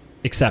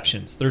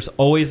exceptions. There's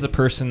always the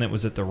person that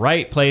was at the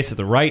right place at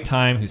the right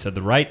time, who said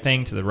the right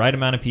thing to the right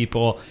amount of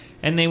people,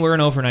 and they were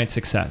an overnight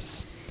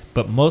success.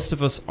 But most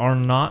of us are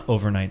not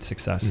overnight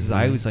successes. Mm-hmm.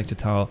 I always like to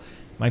tell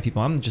my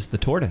people, I'm just the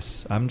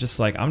tortoise. I'm just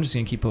going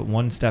to keep put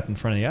one step in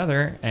front of the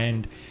other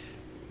and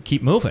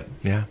keep moving.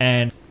 Yeah.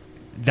 And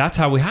that's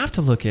how we have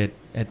to look at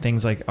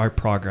things like our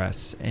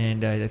progress.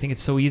 And I think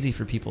it's so easy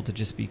for people to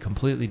just be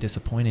completely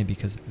disappointed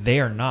because they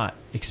are not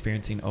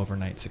experiencing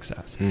overnight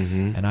success.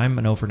 Mm-hmm. And I'm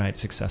an overnight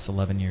success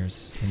 11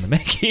 years in the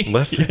making.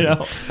 Listen,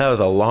 that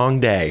was a long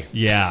day.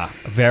 Yeah,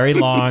 a very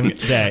long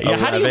day. Yeah,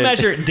 how do you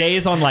measure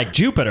days on like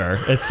Jupiter?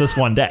 It's just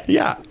one day.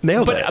 Yeah,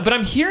 nailed it. But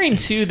I'm hearing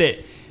too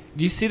that,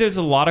 do you see there's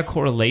a lot of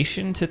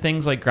correlation to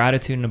things like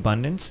gratitude and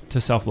abundance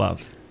to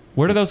self-love?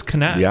 Where do those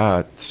connect?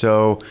 Yeah.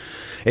 So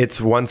it's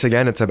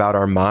about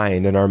our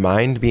mind, and our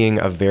mind being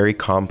a very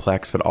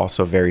complex but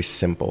also very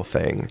simple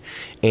thing.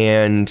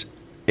 And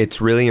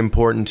it's really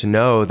important to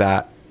know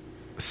that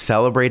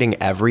celebrating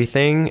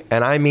everything,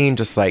 and I mean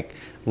just like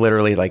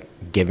literally like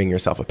giving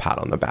yourself a pat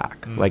on the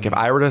back. Mm-hmm. Like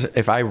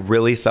if I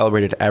really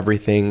celebrated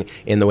everything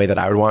in the way that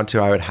I would want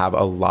to, I would have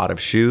a lot of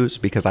shoes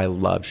because I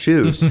love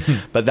shoes.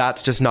 But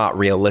that's just not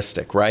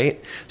realistic,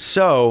 right?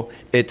 So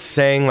it's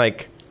saying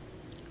like,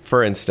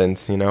 for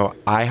instance,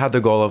 I had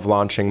the goal of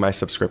launching my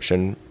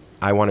subscription.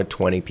 I wanted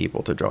 20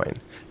 people to join.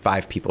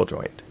 5 people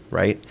joined,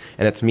 right?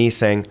 And it's me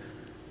saying,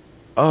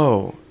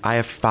 oh, I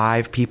have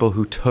 5 people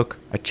who took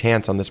a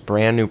chance on this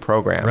brand new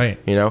program. Right.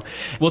 Well,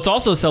 it's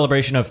also a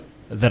celebration of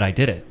that I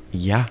did it.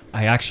 Yeah.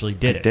 I actually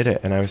did it. Did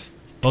it. And I was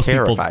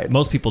terrified.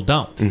 Most people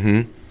don't. Mm-hmm.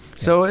 Yeah.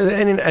 So,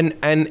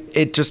 and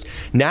it just,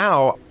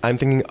 now I'm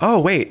thinking, oh,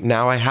 wait,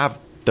 now I have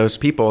those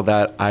people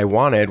that I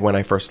wanted when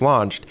I first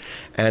launched.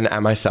 And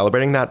am I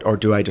celebrating that, or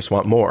do I just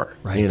want more?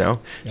 Right. Yeah.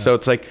 So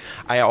it's like,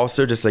 I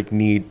also just like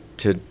need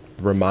to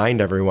remind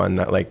everyone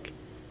that like,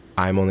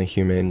 I'm only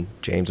human.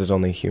 James is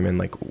only human.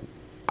 Like,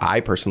 I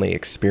personally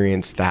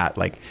experience that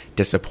like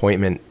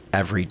disappointment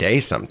every day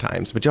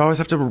sometimes, but you always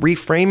have to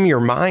reframe your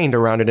mind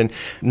around it and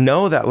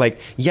know that like,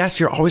 yes,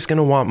 you're always going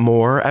to want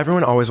more.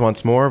 Everyone always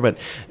wants more, but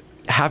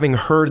having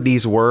heard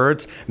these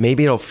words,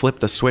 maybe it'll flip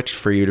the switch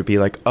for you to be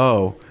like,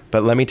 oh,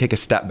 but let me take a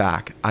step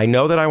back. I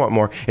know that I want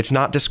more. It's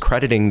not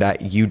discrediting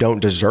that you don't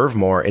deserve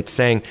more. It's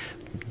saying,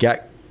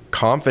 get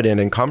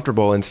confident and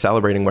comfortable in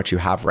celebrating what you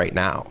have right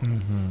now.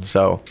 Mm-hmm.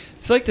 So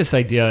it's like this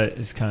idea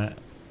is kind of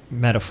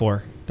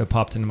metaphor that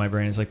popped into my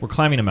brain. It's like we're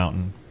climbing a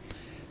mountain.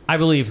 I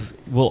believe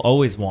we'll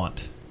always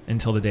want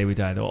until the day we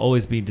die. There'll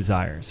always be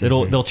desires.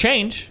 They'll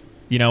change.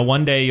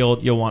 One day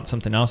you'll want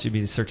something else. You'll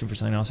be searching for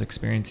something else,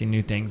 experiencing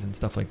new things and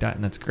stuff like that,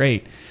 and that's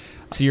great.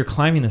 So you're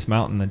climbing this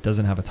mountain that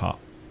doesn't have a top.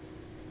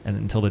 And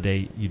until the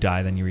day you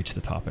die, then you reach the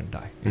top and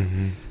die.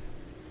 Mm-hmm.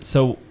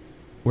 So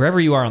wherever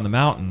you are on the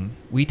mountain,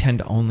 we tend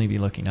to only be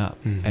looking up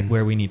at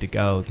where we need to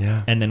go.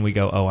 Yeah. And then we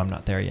go, oh, I'm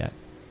not there yet.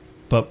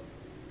 But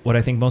what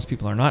I think most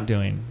people are not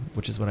doing,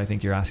 which is what I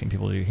think you're asking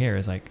people to do here,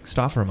 is like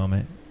stop for a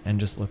moment and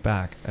just look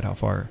back at how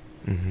far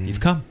you've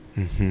come.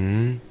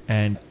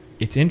 And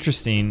it's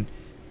interesting,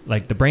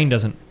 like the brain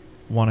doesn't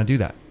want to do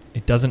that.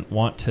 It doesn't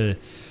want to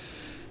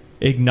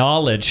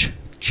acknowledge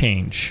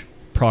change,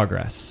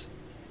 progress,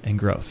 and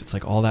growth. It's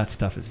like all that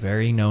stuff is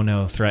very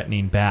no,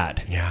 threatening,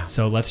 bad. Yeah.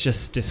 So let's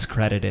just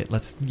discredit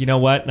it. You know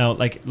what? No,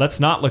 like let's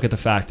not look at the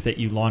fact that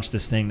you launched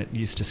this thing that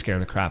used to scare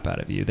the crap out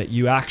of you, that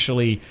you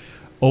actually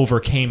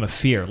overcame a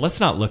fear. Let's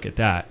not look at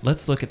that.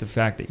 Let's look at the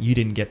fact that you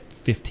didn't get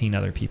 15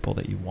 other people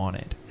that you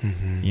wanted,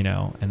 you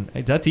know, and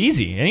that's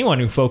easy. Anyone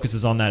who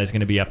focuses on that is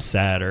going to be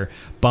upset or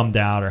bummed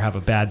out or have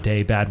a bad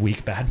day, bad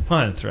week, bad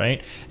month,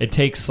 right? It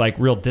takes like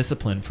real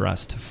discipline for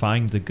us to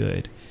find the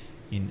good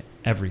in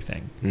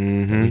everything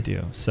that we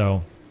do.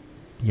 So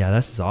yeah,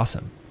 this is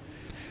awesome.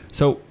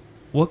 So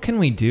what can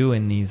we do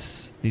in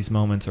these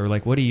moments, or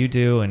like, what do you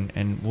do?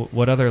 And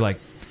what other like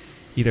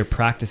either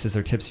practices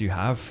or tips you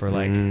have for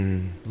like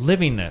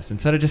living this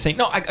instead of just saying,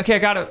 no, I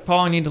got it,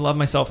 Paul, I need to love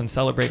myself and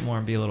celebrate more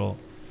and be a little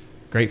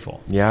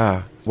grateful.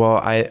 Yeah.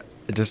 Well,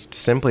 you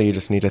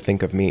just need to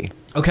think of me.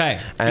 Okay.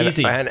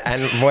 Easy.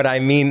 And what I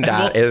mean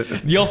that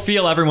is you'll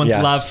feel everyone's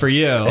love for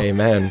you.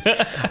 Amen.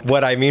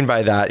 What I mean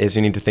by that is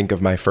you need to think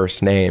of my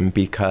first name,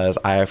 because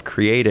I have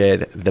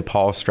created the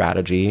Paul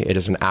strategy. It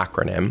is an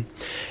acronym,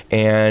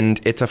 and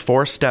it's a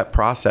 4-step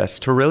process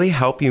to really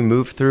help you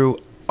move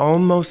through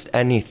almost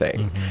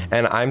anything.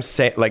 And I'm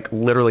saying like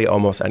literally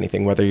almost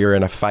anything, whether you're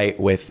in a fight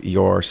with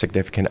your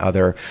significant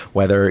other,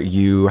 whether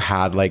you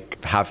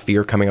have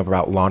fear coming up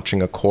about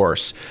launching a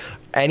course,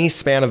 any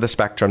span of the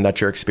spectrum that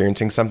you're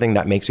experiencing something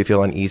that makes you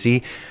feel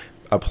uneasy,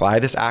 apply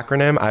this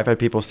acronym. I've had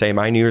people say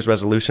my New Year's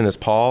resolution is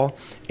Paul,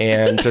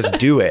 and just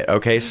do it.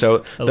 Okay.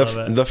 So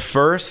the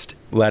first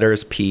letter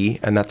is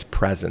P, and that's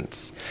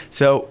presence.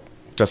 So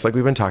just like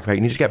we've been talking about,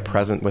 you need to get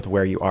present with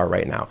where you are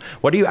right now.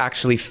 What are you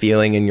actually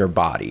feeling in your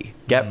body?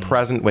 Get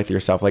present with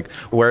yourself. Like,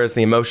 where is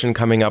the emotion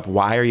coming up?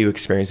 Why are you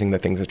experiencing the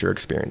things that you're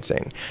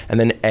experiencing? And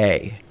then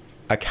A,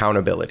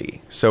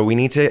 accountability. So we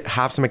need to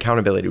have some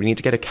accountability. We need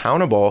to get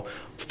accountable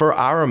for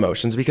our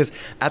emotions, because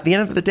at the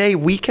end of the day,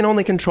 we can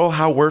only control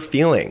how we're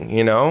feeling,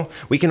 you know?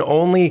 We can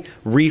only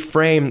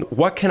reframe,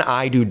 what can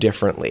I do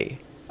differently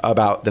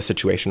about the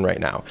situation right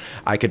now?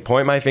 I could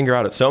point my finger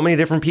out at so many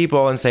different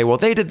people and say, well,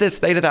 they did this,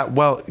 they did that.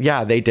 Well,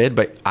 yeah, they did,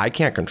 but I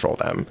can't control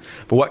them.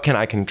 But what can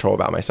I control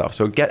about myself?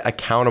 So get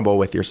accountable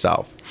with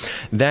yourself.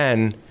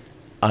 Then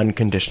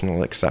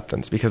unconditional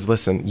acceptance, because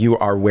listen, you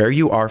are where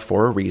you are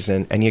for a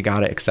reason, and you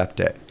got to accept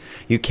it.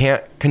 You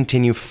can't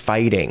continue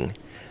fighting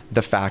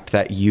the fact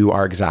that you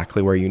are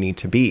exactly where you need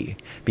to be,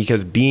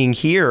 because being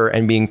here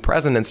and being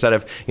present instead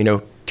of,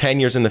 10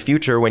 years in the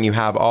future when you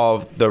have all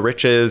of the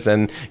riches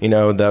and,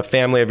 the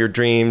family of your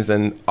dreams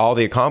and all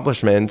the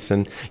accomplishments,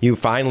 and you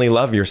finally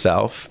love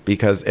yourself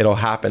because it'll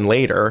happen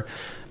later,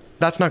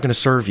 that's not going to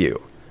serve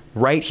you.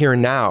 Right here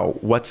and now,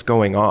 what's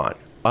going on?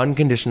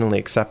 Unconditionally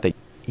accept that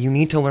you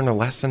need to learn a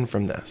lesson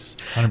from this.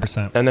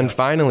 100%. And then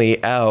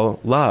finally, L,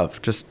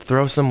 love. Just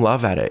throw some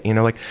love at it.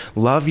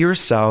 Love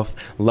yourself,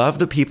 love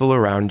the people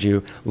around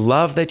you,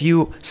 love that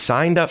you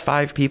signed up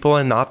 5 people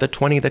and not the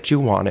 20 that you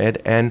wanted.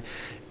 And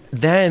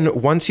then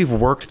once you've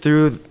worked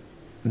through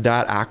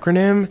that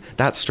acronym,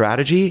 that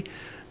strategy,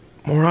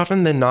 more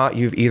often than not,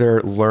 you've either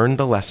learned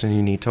the lesson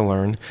you need to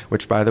learn,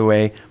 which, by the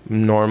way,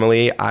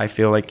 normally I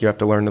feel like you have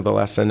to learn the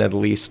lesson at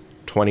least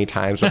 20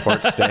 times before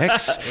it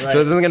sticks. Right. So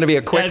this isn't going to be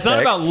a quick fix. It's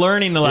not about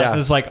learning the lesson.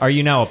 Yeah. It's like, are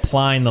you now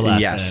applying the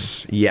lesson?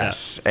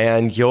 Yes. Yeah.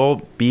 And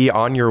you'll be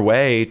on your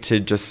way to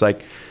just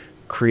like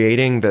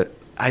creating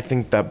I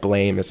think that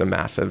blame is a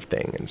massive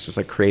thing. And it's just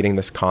like creating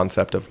this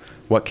concept of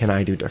what can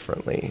I do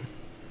differently?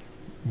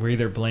 We're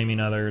either blaming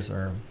others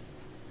or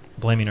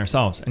blaming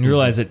ourselves. And you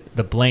realize that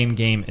the blame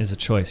game is a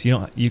choice.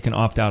 You can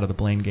opt out of the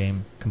blame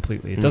game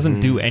completely. It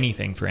doesn't do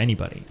anything for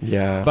anybody.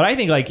 Yeah. But I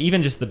think like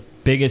even just the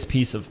biggest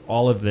piece of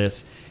all of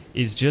this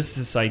is just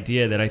this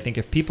idea that I think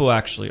if people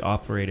actually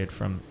operated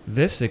from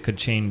this, it could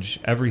change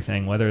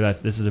everything, whether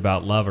this is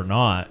about love or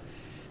not,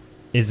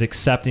 is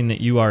accepting that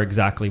you are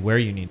exactly where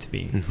you need to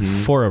be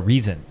for a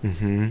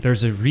reason.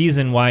 There's a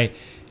reason why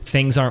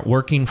things aren't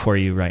working for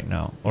you right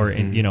now, or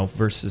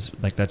versus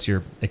like that's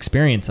your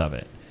experience of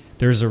it.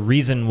 There's a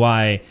reason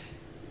why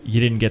you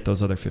didn't get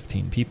those other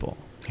 15 people.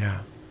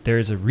 Yeah.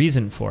 There's a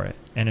reason for it,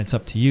 and it's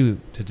up to you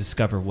to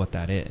discover what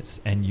that is.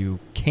 And you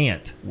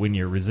can't, when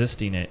you're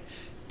resisting it,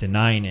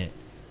 denying it,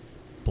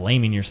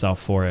 blaming yourself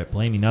for it,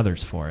 blaming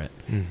others for it,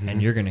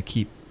 and you're going to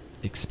keep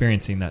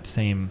experiencing that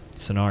same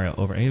scenario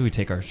over. Maybe we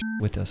take our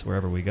with us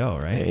wherever we go,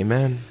 right?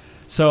 Amen.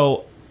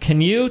 So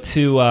can you,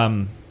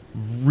 to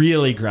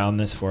really ground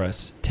this for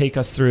us, take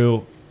us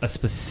through a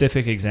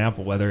specific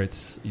example, whether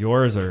it's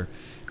yours or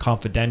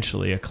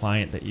confidentially a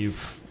client that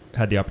you've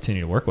had the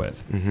opportunity to work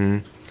with?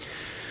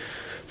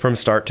 From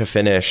start to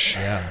finish.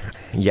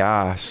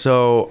 Yeah.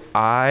 So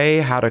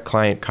I had a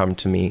client come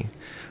to me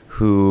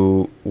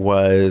who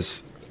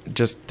was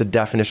just the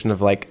definition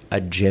of like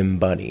a gym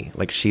bunny.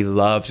 Like she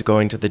loved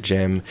going to the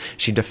gym.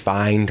 She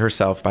defined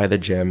herself by the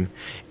gym,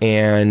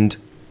 and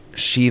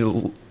she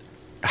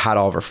had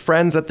all of her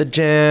friends at the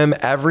gym,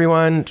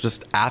 everyone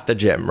just at the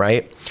gym,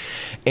 right?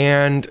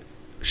 And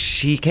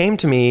she came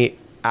to me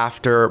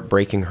after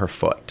breaking her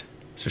foot.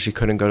 So she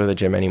couldn't go to the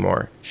gym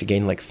anymore. She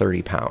gained like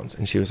 30 pounds.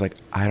 And she was like,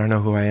 I don't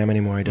know who I am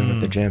anymore. I don't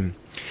have the gym.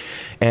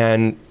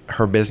 And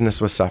her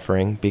business was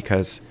suffering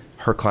because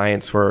her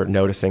clients were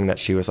noticing that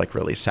she was like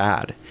really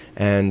sad.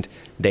 And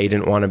they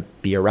didn't want to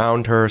be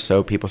around her.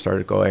 So people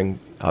started going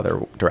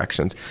other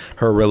directions.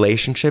 Her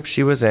relationship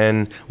she was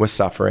in was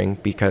suffering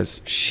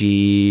because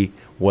she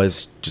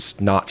was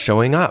just not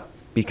showing up,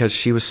 because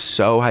she was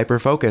so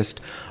hyper-focused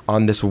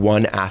on this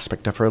one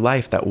aspect of her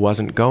life that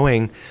wasn't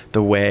going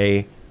the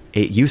way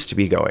it used to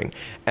be going.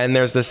 And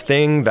there's this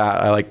thing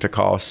that I like to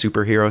call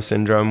superhero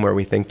syndrome, where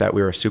we think that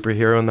we were a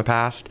superhero in the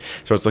past.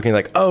 So it's looking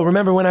like, oh,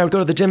 remember when I would go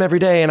to the gym every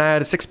day and I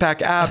had a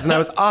six-pack abs and I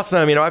was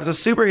awesome, I was a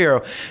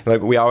superhero.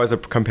 Like, we always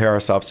compare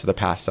ourselves to the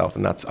past self,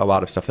 and that's a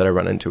lot of stuff that I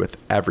run into with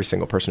every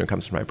single person who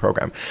comes to my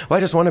program. Well, I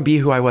just want to be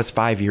who I was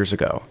 5 years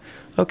ago.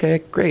 Okay,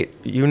 great.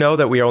 You know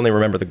that we only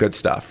remember the good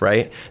stuff,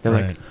 right? They're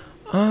like,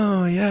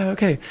 oh yeah,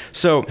 okay.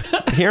 So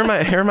here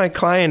my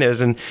client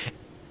is, and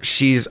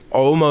she's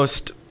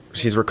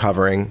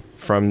recovering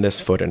from this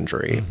foot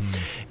injury.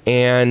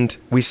 And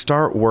we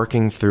start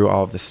working through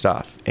all of this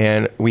stuff,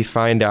 and we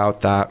find out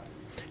that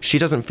she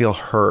doesn't feel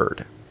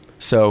heard.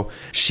 So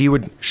she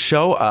would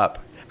show up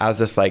as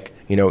this like,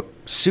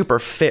 super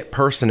fit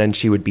person, and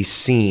she would be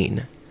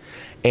seen.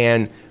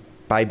 And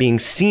by being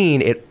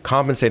seen, it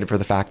compensated for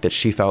the fact that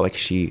she felt like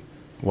she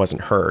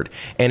wasn't heard.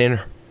 And in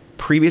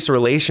previous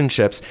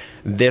relationships,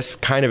 this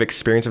kind of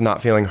experience of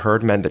not feeling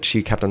heard meant that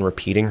she kept on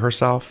repeating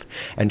herself,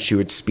 and she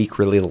would speak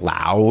really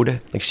loud,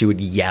 like she would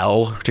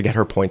yell to get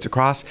her points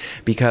across,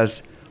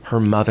 because her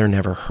mother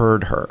never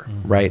heard her,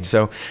 right?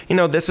 So,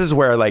 this is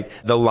where like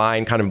the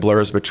line kind of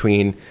blurs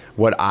between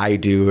what I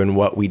do and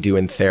what we do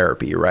in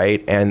therapy,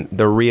 right? And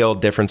the real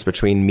difference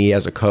between me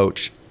as a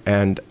coach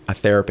and a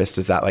therapist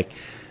is that like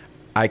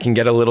I can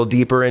get a little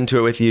deeper into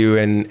it with you,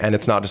 and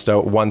it's not just a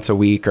once a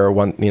week or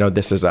one,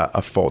 this is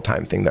a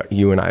full-time thing that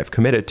you and I have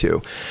committed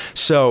to.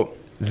 So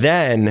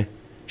then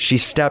she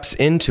steps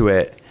into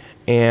it,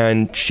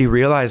 and she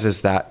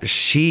realizes that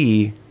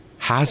she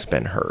has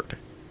been heard.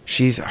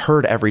 She's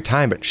heard every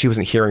time, but she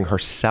wasn't hearing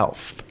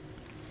herself.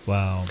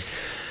 Wow.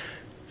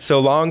 So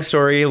long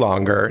story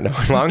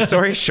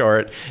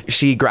short,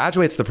 she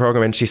graduates the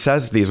program, and she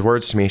says these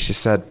words to me. She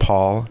said,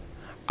 Paul,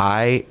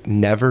 I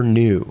never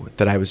knew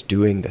that I was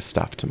doing this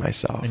stuff to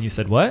myself. And you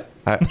said, what?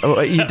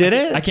 You did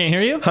it? I can't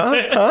hear you.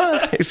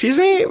 Huh? Excuse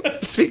me?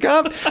 Speak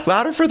up.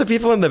 Louder for the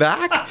people in the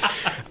back.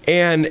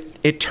 And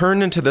it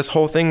turned into this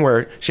whole thing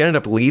where she ended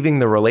up leaving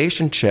the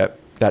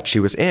relationship that she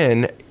was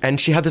in. And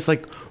she had this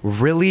like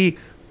really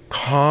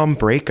calm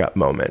breakup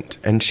moment.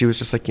 And she was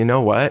just like, you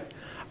know what?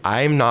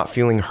 I'm not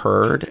feeling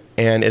heard,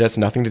 and it has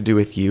nothing to do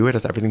with you. It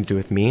has everything to do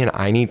with me, and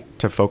I need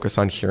to focus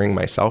on hearing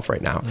myself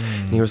right now.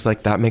 And he was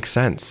like, that makes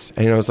sense.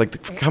 And it was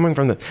like coming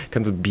from the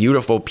kind of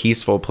beautiful,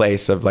 peaceful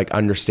place of like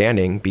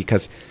understanding,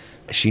 because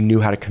she knew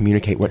how to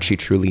communicate what she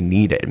truly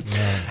needed.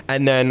 Yeah.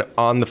 And then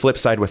on the flip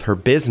side with her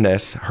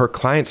business, her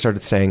clients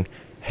started saying,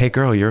 hey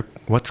girl,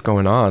 what's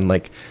going on?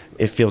 Like,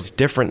 it feels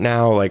different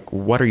now. Like,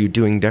 what are you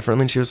doing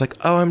differently? And she was like,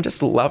 oh, I'm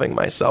just loving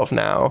myself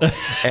now.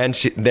 And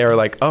they were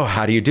like, oh,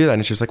 how do you do that?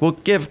 And she was like, well,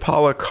 give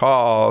Paul a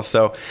call.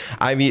 So,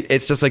 I mean,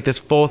 it's just like this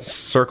full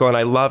circle. And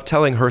I love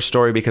telling her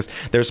story because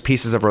there's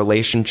pieces of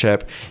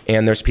relationship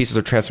and there's pieces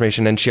of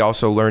transformation. And she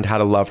also learned how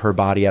to love her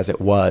body as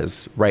it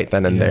was right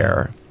then and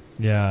there.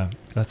 Yeah,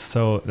 that's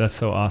so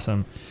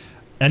awesome.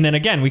 And then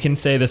again, we can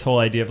say this whole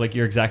idea of like,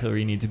 you're exactly where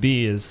you need to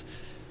be is,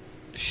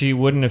 she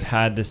wouldn't have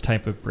had this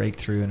type of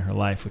breakthrough in her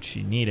life, which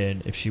she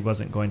needed, if she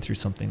wasn't going through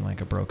something like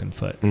a broken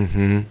foot,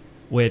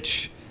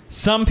 which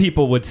some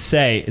people would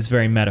say is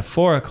very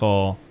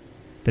metaphorical,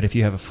 that if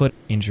you have a foot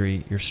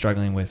injury, you're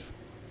struggling with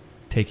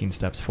taking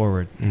steps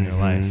forward in your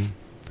life.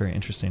 Very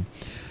interesting.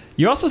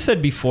 You also said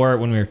before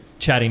when we were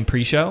chatting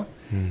pre-show,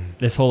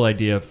 this whole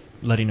idea of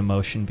letting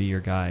emotion be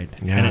your guide.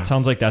 Yeah. And it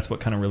sounds like that's what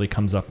kind of really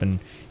comes up in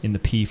the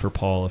P for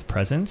Paul of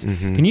presence.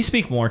 Can you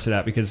speak more to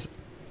that? Because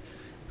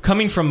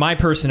coming from my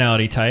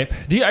personality type,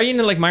 are you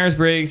into like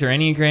Myers-Briggs or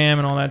Enneagram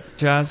and all that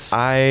jazz?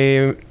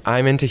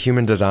 I'm into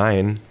human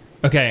design.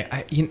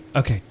 Okay.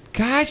 Okay.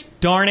 Gosh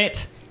darn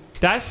it.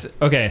 That's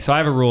okay. So I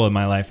have a rule in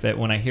my life that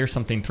when I hear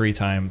something 3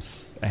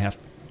 times,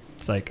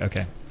 it's like,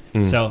 okay.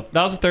 So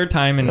that was the 3rd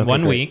time in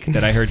 1 week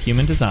that I heard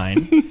human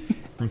design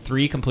from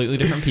 3 completely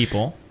different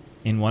people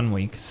in 1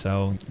 week.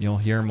 So you'll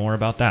hear more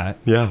about that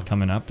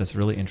coming up. That's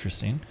really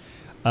interesting.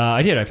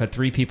 I've had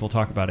 3 people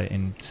talk about it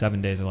in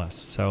 7 days or less.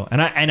 So,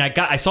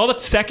 I saw the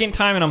 2nd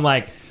time and I'm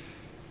like,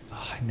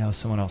 oh, I know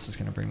someone else is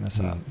going to bring this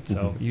up.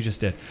 So you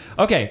just did.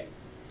 Okay.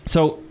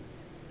 So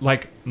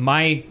like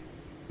my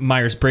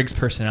Myers-Briggs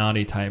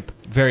personality type,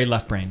 very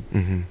left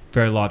brain,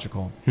 very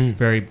logical,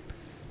 very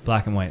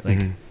black and white,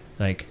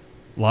 like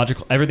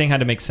logical. Everything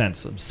had to make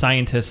sense.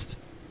 Scientist,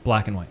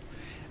 black and white.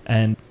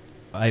 And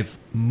I've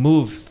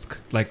moved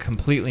like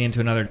completely into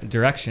another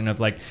direction of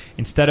like,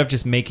 instead of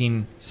just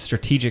making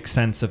strategic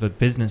sense of a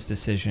business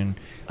decision,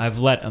 I've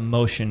let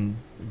emotion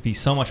be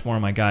so much more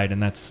my guide.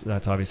 And that's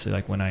obviously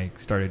like when I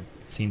started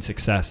seeing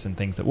success and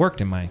things that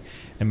worked in my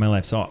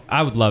life. So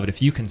I would love it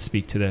if you can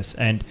speak to this,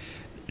 and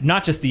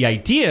not just the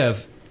idea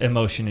of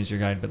emotion is your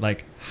guide, but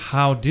like,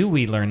 how do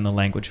we learn the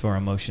language of our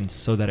emotions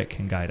so that it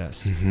can guide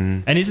us?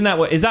 And is that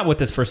what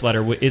this first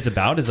letter is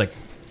about? Is like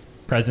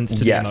presence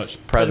to the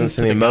emotion. Presence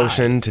to the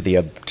emotion, to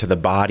the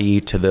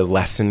body, to the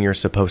lesson you're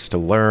supposed to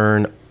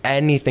learn,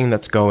 anything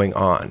that's going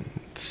on.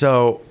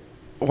 So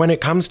when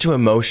it comes to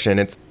emotion,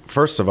 it's,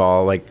 first of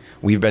all, like,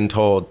 we've been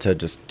told to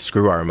just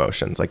screw our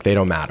emotions. Like, they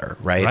don't matter,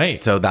 right?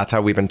 So that's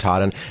how we've been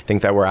taught. And I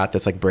think that we're at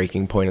this like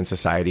breaking point in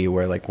society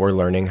where like we're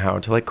learning how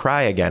to like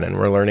cry again, and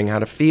we're learning how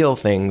to feel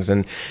things,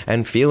 and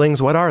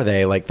feelings, what are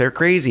they? Like, they're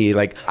crazy.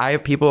 Like, I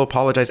have people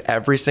apologize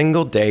every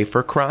single day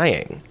for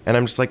crying. And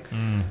I'm just like,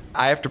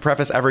 I have to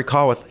preface every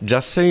call with,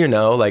 just so you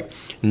know, like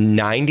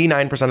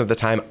 99% of the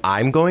time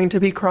I'm going to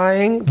be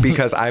crying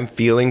because I'm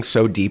feeling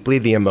so deeply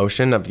the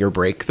emotion of your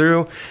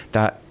breakthrough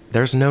that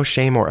there's no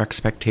shame or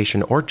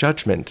expectation or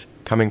judgment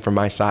coming from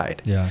my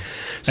side. Yeah.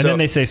 And then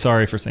they say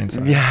sorry for saying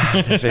sorry.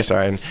 Yeah, they say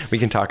sorry. And we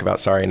can talk about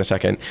sorry in a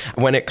second.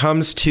 When it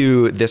comes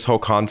to this whole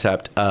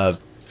concept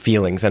of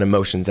feelings and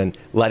emotions and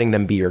letting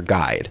them be your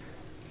guide,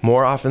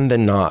 more often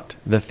than not,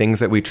 the things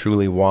that we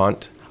truly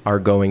want are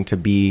going to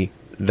be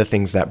the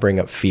things that bring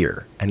up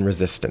fear and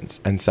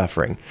resistance and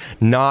suffering.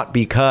 Not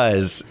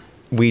because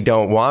we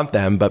don't want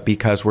them, but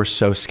because we're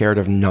so scared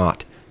of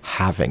not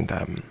having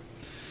them.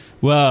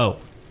 Whoa.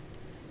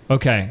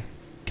 Okay.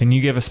 Can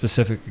you give a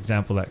specific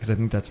example of that? Because I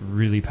think that's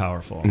really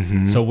powerful.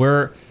 So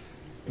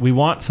we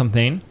want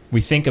something, we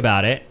think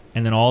about it,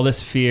 and then all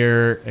this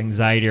fear,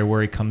 anxiety, or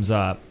worry comes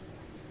up.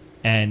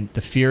 And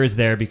the fear is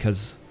there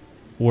because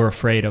we're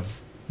afraid of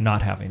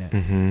not having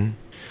it.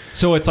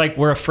 So it's like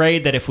we're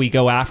afraid that if we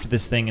go after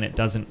this thing and it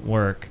doesn't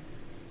work,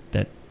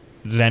 that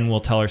then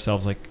we'll tell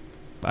ourselves like,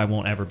 I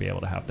won't ever be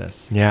able to have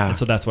this. Yeah. And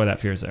so that's why that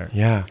fear is there.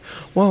 Yeah.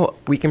 Well,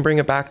 we can bring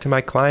it back to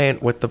my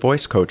client with the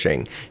voice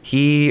coaching.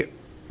 He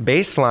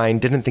baseline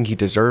didn't think he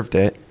deserved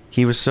it.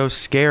 He was so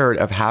scared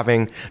of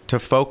having to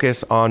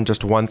focus on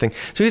just one thing.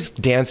 So he's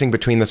dancing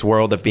between this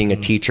world of being a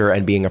teacher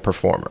and being a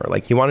performer.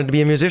 Like, he wanted to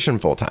be a musician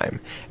full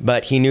time,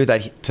 but he knew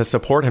that to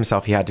support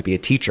himself, he had to be a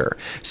teacher.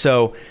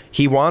 So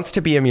he wants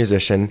to be a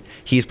musician.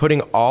 He's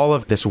putting all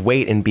of this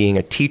weight in being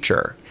a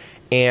teacher.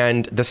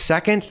 And the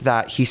second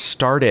that he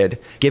started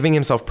giving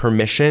himself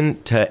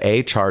permission to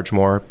A, charge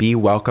more, B,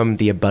 welcome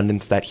the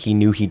abundance that he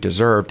knew he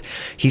deserved,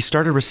 he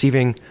started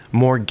receiving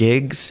more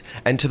gigs,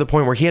 and to the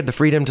point where he had the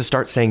freedom to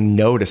start saying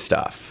no to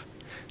stuff.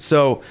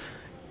 So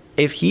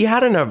if he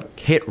hadn't have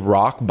hit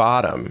rock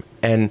bottom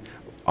and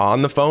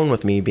on the phone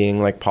with me being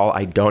like, Paul,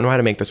 I don't know how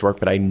to make this work,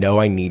 but I know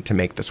I need to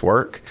make this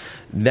work,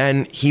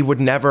 then he would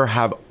never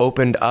have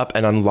opened up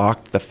and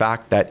unlocked the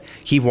fact that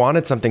he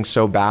wanted something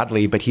so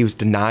badly, but he was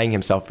denying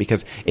himself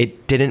because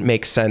it didn't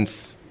make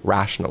sense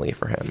rationally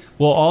for him.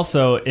 Well,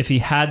 also, if he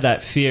had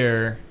that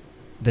fear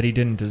that he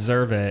didn't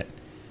deserve it,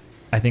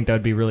 I think that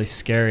would be really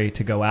scary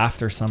to go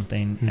after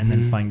something and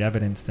then find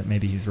evidence that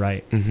maybe he's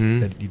right,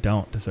 that you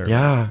don't deserve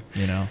it.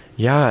 You know?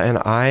 Yeah. And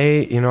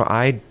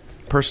I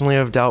personally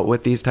have dealt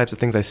with these types of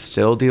things. I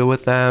still deal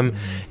with them.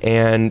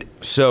 And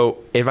so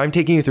if I'm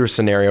taking you through a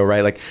scenario,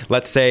 right? Like,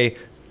 let's say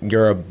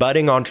you're a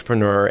budding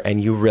entrepreneur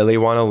and you really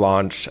want to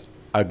launch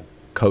a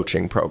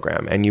coaching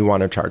program and you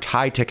want to charge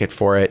high ticket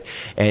for it.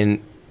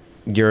 And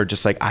you're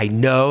just like, I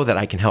know that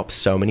I can help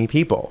so many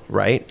people,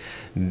 right?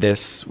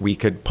 We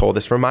could pull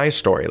this from my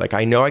story. Like,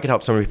 I know I could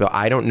help so many people.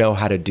 I don't know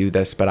how to do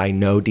this, but I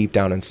know deep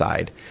down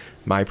inside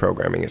my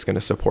programming is going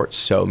to support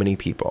so many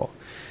people.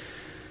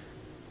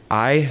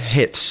 I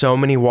hit so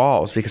many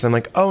walls because I'm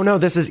like, oh no,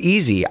 this is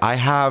easy. I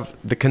have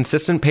the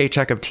consistent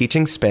paycheck of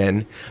teaching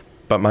spin,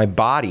 but my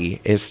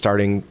body is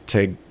starting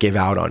to give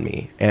out on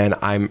me. And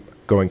I'm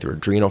going through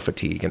adrenal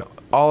fatigue and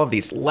all of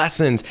these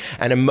lessons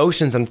and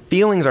emotions and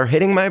feelings are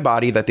hitting my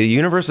body that the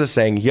universe is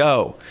saying,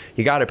 yo,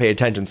 you got to pay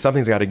attention.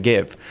 Something's got to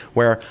give.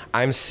 Where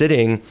I'm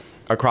sitting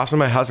across from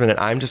my husband and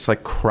I'm just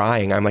like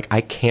crying. I'm like,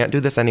 I can't do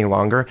this any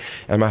longer.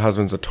 And my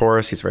husband's a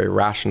Taurus. He's very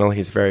rational.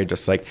 He's very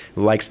just like,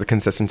 likes the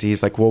consistency.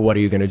 He's like, well, what are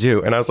you going to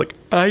do? And I was like,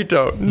 I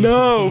don't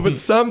know, but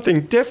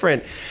something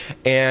different.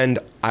 And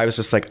I was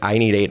just like, I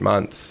need 8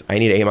 months. I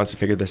need 8 months to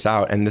figure this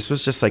out. And this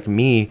was just like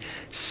me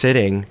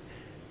sitting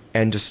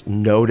and just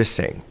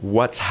noticing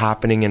what's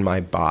happening in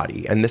my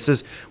body. And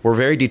we're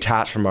very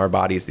detached from our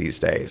bodies these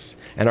days.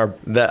 And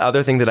the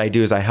other thing that I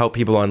do is I help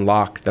people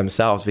unlock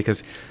themselves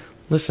because,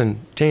 listen,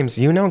 James,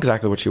 you know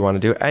exactly what you want to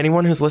do.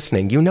 Anyone who's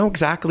listening, you know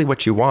exactly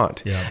what you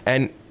want. Yeah.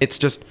 And it's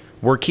just,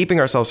 we're keeping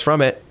ourselves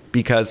from it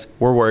because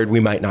we're worried we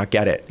might not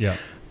get it. Yeah.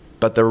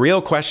 But the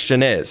real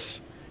question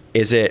is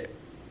it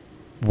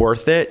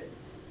worth it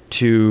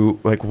to,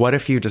 like, what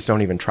if you just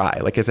don't even try?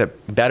 Like, is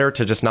it better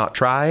to just not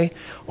try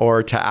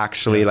or to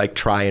actually like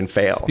try and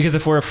fail? Because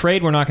if we're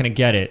afraid we're not going to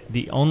get it,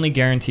 the only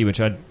guarantee,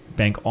 which I'd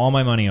bank all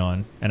my money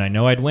on, and I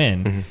know I'd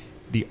win,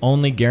 the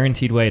only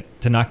guaranteed way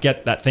to not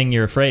get that thing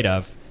you're afraid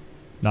of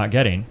not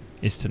getting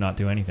is to not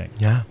do anything.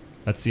 Yeah.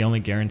 That's the only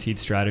guaranteed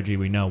strategy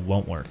we know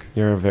won't work.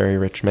 You're a very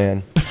rich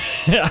man.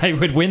 I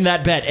would win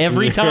that bet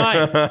every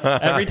time.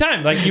 Every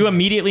time. Like, you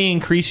immediately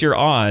increase your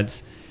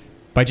odds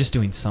by just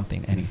doing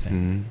something,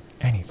 anything.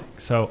 Anything.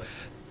 So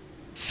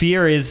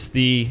fear is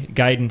the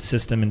guidance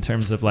system in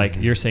terms of, like,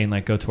 you're saying,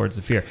 like, go towards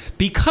the fear.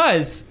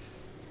 Because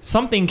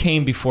something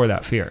came before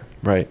that fear.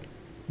 Right.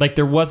 Like,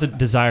 there was a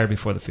desire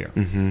before the fear.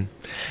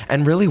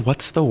 And really,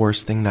 what's the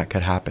worst thing that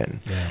could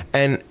happen? Yeah.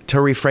 And to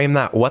reframe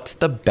that, what's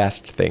the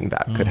best thing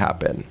that could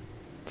happen?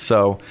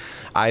 So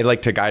I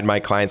like to guide my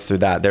clients through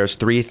that. There's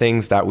 3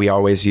 things that we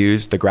always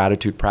use. The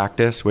gratitude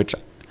practice, which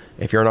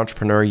if you're an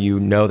entrepreneur, you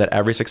know that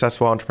every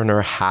successful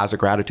entrepreneur has a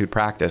gratitude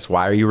practice.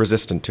 Why are you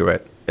resistant to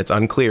it? It's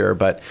unclear,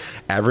 but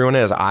everyone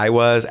is.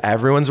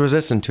 Everyone's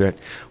resistant to it.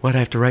 What, I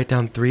have to write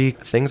down 3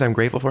 things I'm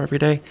grateful for every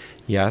day?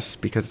 Yes,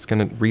 because it's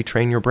going to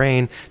retrain your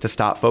brain to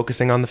stop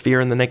focusing on the fear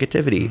and the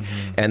negativity.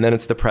 And then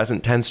it's the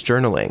present tense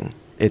journaling.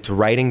 It's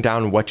writing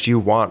down what you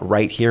want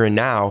right here and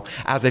now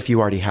as if you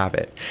already have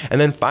it.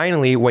 And then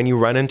finally, when you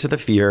run into the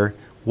fear,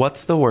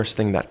 what's the worst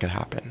thing that could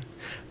happen?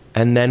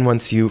 And then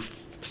once you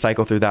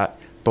cycle through that,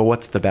 but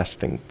what's the best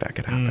thing that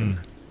could happen?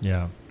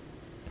 Yeah.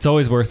 It's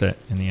always worth it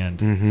in the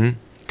end.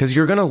 Because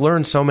you're going to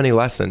learn so many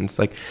lessons.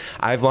 Like,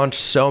 I've launched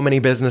so many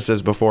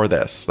businesses before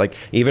this, like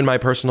even my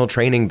personal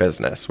training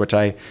business, which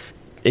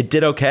it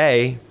did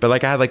okay, but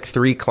like I had like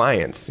 3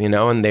 clients,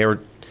 and they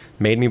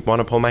made me want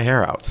to pull my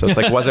hair out. So it's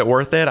like, was it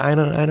worth it? I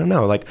don't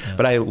know. Like,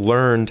 but I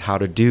learned how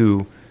to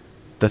do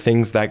the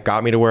things that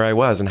got me to where I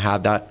was and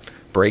had that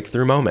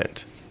breakthrough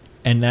moment.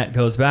 And that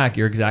goes back,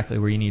 you're exactly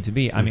where you need to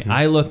be. I mean,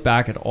 I look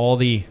back at all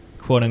the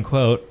quote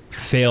unquote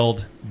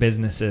failed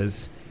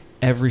businesses.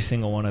 Every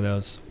single one of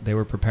those, they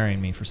were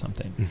preparing me for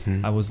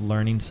something. I was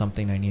learning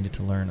something I needed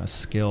to learn, a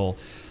skill,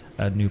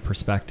 a new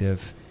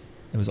perspective.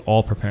 It was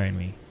all preparing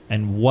me.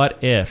 And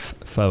what if,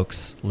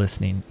 folks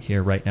listening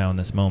here right now in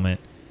this moment,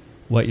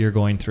 what you're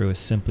going through is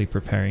simply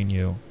preparing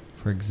you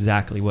for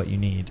exactly what you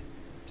need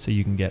so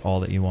you can get all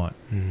that you want.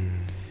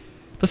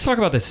 Let's talk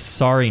about this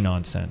sorry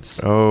nonsense.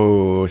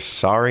 Oh,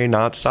 sorry,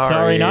 not sorry.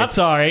 Sorry, not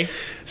sorry.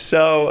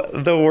 So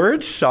the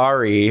word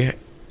sorry,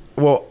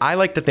 well, I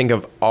like to think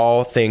of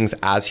all things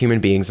as human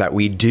beings that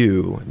we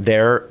do.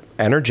 They're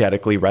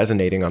energetically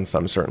resonating on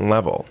some certain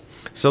level.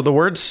 So the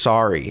word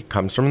sorry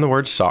comes from the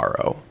word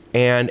sorrow,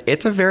 and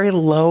it's a very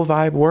low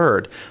vibe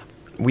word.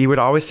 We would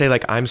always say,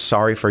 like, I'm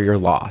sorry for your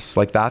loss.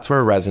 Like, that's where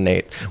it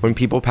resonates. When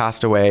people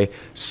passed away,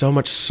 so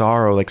much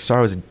sorrow, like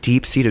sorrow is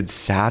deep-seated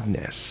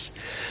sadness.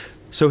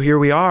 So here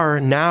we are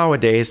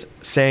nowadays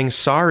saying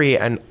sorry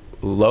and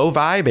low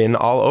vibing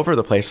all over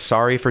the place.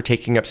 Sorry for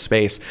taking up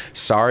space.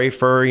 Sorry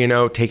for,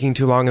 taking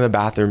too long in the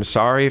bathroom.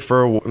 Sorry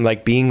for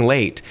like being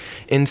late.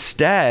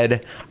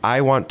 Instead, I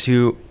want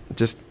to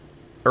just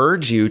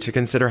urge you to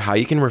consider how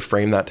you can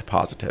reframe that to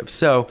positive.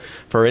 So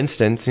for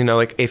instance,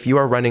 like if you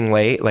are running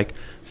late, like,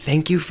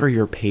 thank you for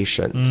your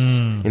patience.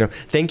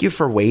 Thank you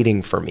for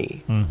waiting for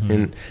me.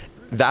 And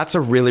that's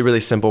a really, really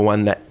simple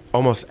one that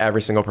almost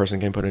every single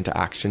person can put into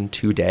action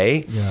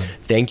today.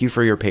 Thank you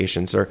for your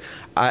patience. Or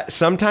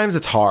sometimes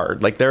it's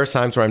hard. Like, there are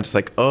times where I'm just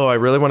like, oh, I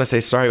really want to say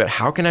sorry, but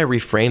how can I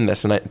reframe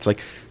this? And it's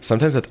like,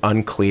 sometimes it's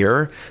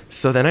unclear.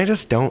 So then I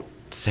just don't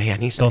say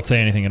anything. Don't say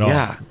anything at all.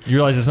 Yeah. You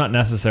realize it's not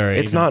necessary.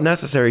 It's not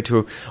necessary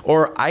to,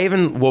 or I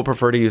even will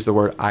prefer to use the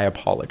word, I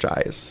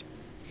apologize.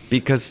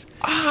 Because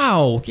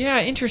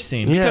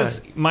interesting.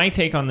 Because my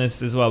take on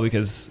this as well,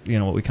 because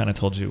what we kind of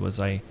told you was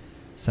I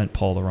sent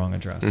Paul the wrong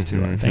address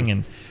to our thing,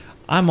 and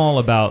I'm all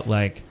about,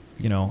 like,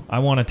 I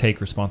want to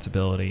take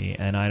responsibility,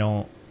 and I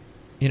don't,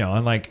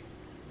 I'm like,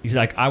 he's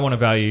like, I want to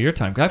value your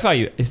time.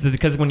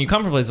 Because when you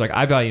come from a place like,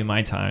 I value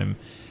my time,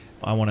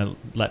 I want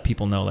to let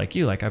people know, like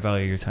you, like, I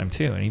value your time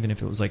too. And even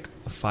if it was like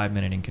a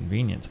 5-minute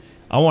inconvenience,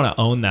 I want to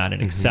own that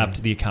and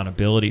accept the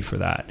accountability for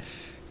that.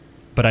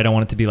 But I don't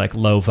want it to be like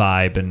low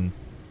vibe and,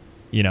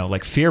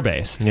 like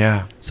fear-based.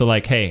 Yeah. So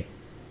like, hey,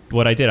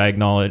 what I did, I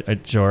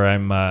acknowledge, or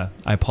I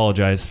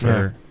apologize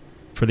for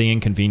the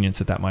inconvenience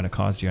that might have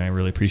caused you. And I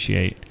really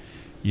appreciate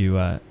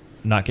you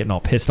not getting all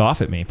pissed off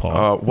at me,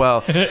 Paul.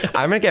 Well,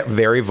 I'm going to get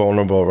very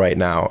vulnerable right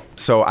now.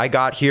 So I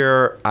got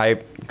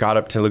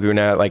up to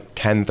Laguna at like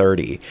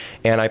 10:30,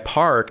 and I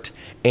parked,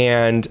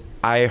 and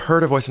I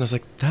heard a voice, and I was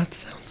like, that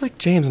sounds like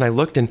James. And I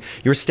looked, and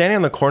you were standing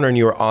on the corner, and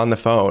you were on the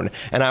phone.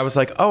 And I was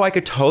like, oh, I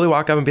could totally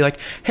walk up and be like,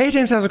 hey,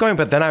 James, how's it going?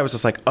 But then I was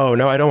just like, oh,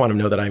 no, I don't want him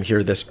to know that I'm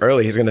here this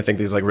early. He's going to think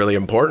he's like really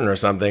important or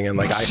something. And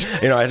like, I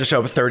had to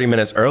show up 30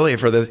 minutes early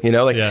for this,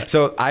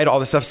 So I had all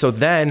this stuff. So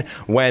then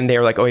when they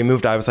were like, oh, he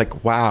moved, I was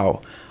like,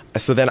 wow.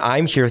 So then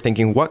I'm here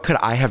thinking, what could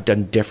I have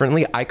done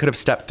differently? I could have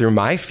stepped through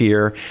my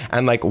fear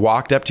and like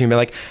walked up to him and be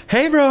like,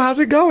 hey bro, how's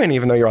it going?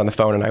 Even though you're on the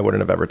phone, and I wouldn't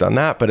have ever done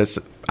that, but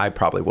I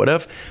probably would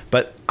have.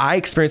 But I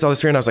experienced all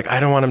this fear, and I was like, I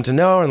don't want him to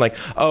know. And like,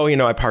 oh,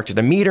 I parked at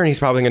a meter, and he's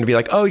probably going to be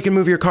like, oh, you can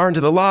move your car into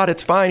the lot.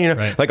 It's fine.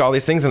 Like all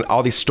these things and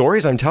all these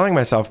stories I'm telling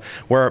myself,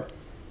 where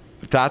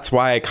that's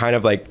why I kind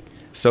of like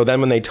So then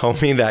when they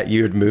told me that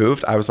you had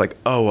moved, I was like,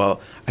 oh,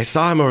 well, I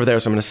saw him over there,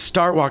 so I'm going to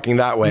start walking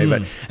that way.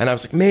 And I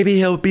was like, maybe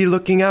he'll be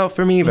looking out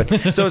for me. But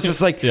so it's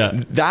just like,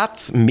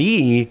 that's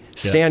me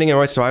standing in the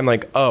way. So I'm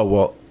like, oh,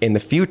 well, in the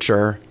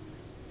future,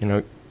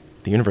 the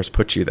universe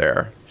put you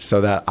there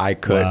so that I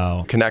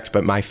could connect.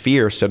 But my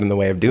fear stood in the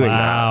way of doing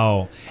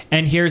that.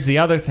 And here's the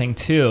other thing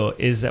too,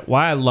 is that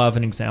why I love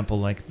an example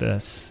like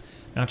this,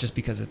 not just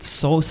because it's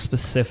so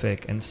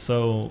specific and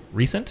so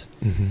recent,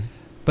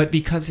 but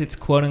because it's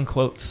quote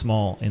unquote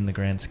small in the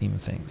grand scheme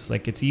of things.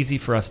 Like, it's easy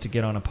for us to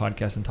get on a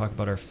podcast and talk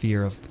about our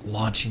fear of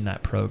launching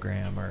that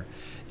program or,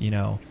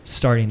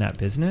 starting that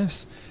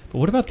business. But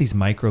what about these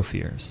micro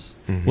fears?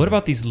 What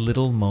about these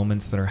little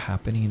moments that are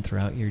happening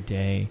throughout your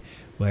day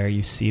where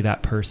you see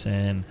that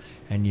person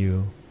and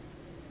you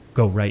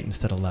go right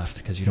instead of left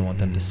because you don't want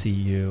them to see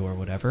you or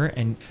whatever?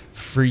 And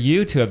for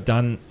you to have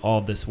done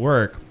all this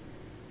work,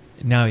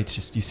 now it's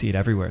just, you see it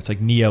everywhere. It's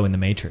like Neo in the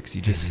Matrix.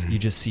 You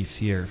just see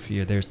fear.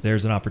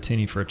 There's an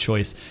opportunity for a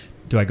choice.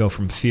 Do I go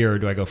from fear or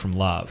do I go from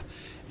love?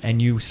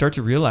 And you start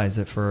to realize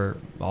that for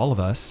all of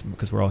us,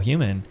 because we're all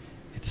human,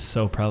 it's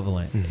so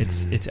prevalent.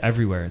 It's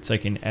everywhere. It's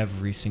like in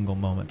every single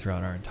moment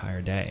throughout our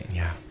entire day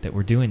that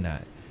we're doing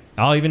that.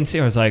 I'll even see,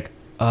 I was like,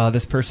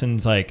 this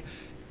person's like,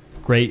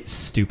 great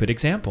stupid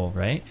example,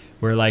 right?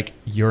 Where like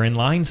you're in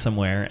line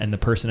somewhere and the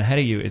person ahead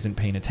of you isn't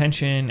paying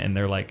attention and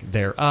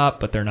they're up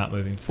but they're not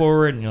moving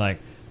forward, and you're like,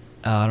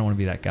 I don't want to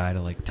be that guy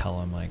to like tell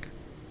him like,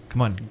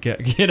 come on,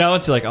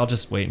 it's like, I'll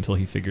just wait until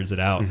he figures it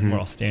out. And we're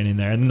all standing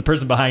there, and then the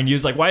person behind you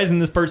is like, why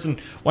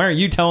aren't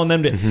you telling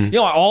them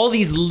to all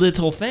these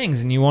little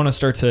things? And you want to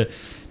start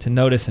to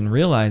notice and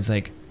realize,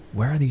 like,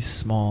 where are these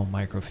small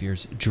micro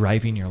fears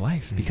driving your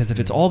life? Because if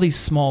it's all these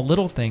small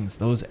little things,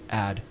 those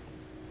add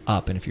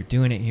up. And if you're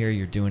doing it here,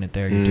 you're doing it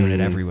there, you're doing it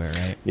everywhere,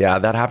 right? Yeah,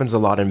 that happens a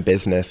lot in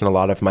business. And a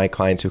lot of my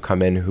clients who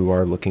come in who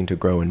are looking to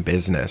grow in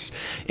business,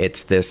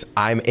 it's this,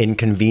 I'm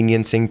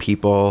inconveniencing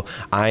people.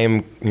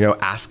 I'm,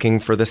 asking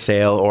for the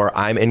sale, or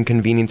I'm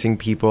inconveniencing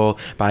people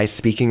by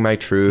speaking my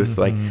truth.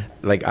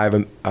 Like I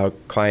have a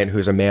client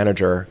who's a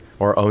manager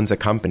or owns a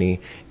company,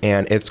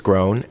 and it's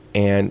grown,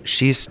 and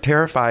she's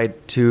terrified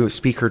to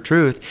speak her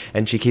truth,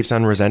 and she keeps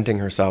on resenting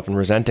herself and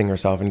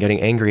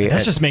getting angry.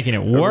 That's just making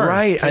it worse.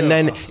 Right. Too. And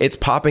then it's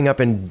popping up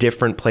in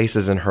different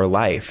places in her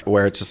life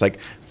where it's just like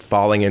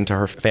falling into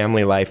her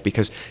family life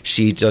because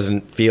she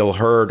doesn't feel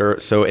heard, or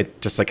so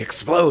it just like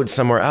explodes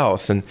somewhere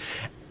else. And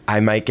I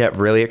might get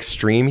really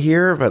extreme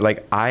here, but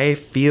like I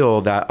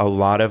feel that a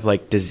lot of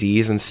like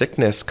disease and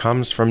sickness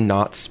comes from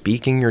not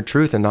speaking your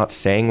truth and not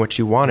saying what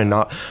you want and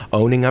not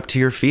owning up to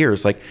your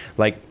fears.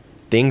 Like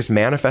things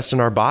manifest in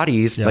our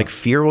bodies, like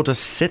fear will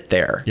just sit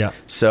there. Yeah.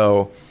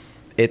 So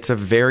it's a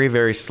very,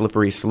 very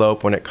slippery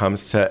slope when it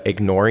comes to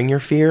ignoring your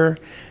fear.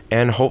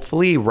 And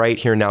hopefully right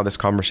here now, this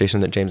conversation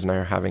that James and I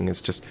are having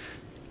is just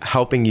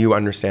helping you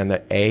understand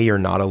that A, you're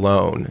not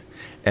alone,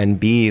 and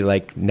B,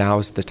 like,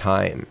 now's the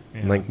time.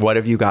 Yeah. Like, what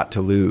have you got to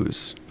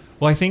lose?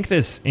 Well, I think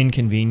this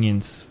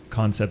inconvenience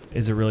concept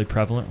is a really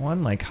prevalent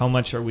one. Like, how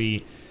much are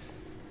we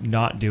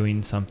not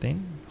doing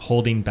something,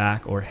 holding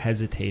back or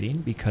hesitating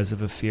because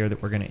of a fear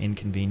that we're going to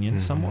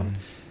inconvenience someone?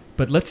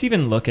 But let's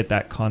even look at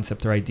that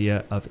concept or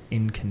idea of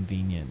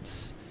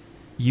inconvenience.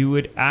 You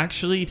would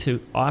actually, to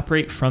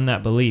operate from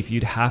that belief,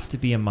 you'd have to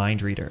be a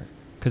mind reader.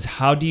 Because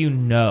how do you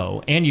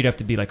know, and you'd have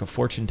to be like a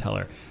fortune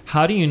teller,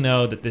 how do you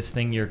know that this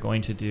thing you're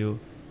going to do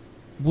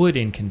would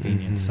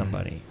inconvenience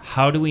somebody?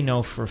 How do we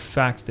know for a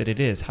fact that it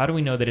is? How do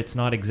we know that it's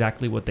not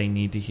exactly what they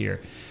need to hear?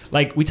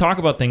 Like, we talk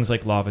about things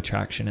like law of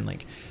attraction and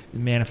like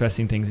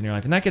manifesting things in your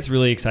life, and that gets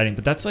really exciting,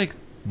 but that's like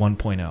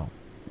 1.0,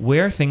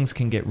 where things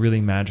can get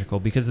really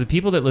magical, because the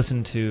people that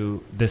listen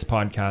to this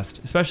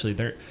podcast, especially,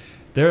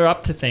 they're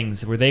up to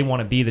things where they want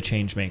to be the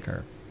change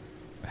maker.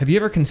 Have you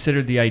ever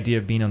considered the idea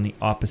of being on the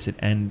opposite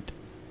end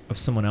of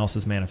someone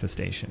else's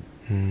manifestation?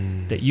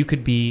 That you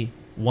could be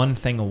one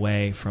thing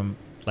away from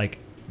like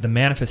the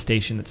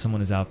manifestation that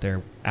someone is out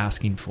there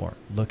asking for,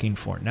 looking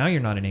for. Now you're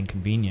not an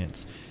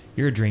inconvenience.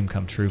 You're a dream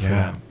come true for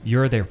them.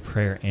 You're their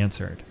prayer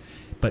answered.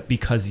 But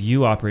because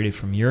you operated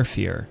from your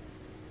fear,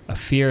 a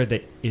fear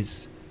that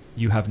is,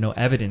 you have no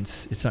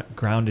evidence, it's not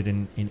grounded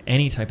in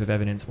any type of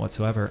evidence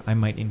whatsoever, I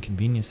might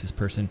inconvenience this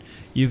person,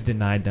 you've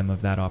denied them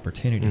of that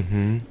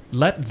opportunity.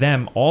 Let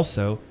them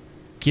also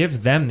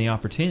give them the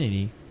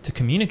opportunity to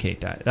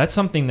communicate that. That's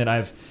something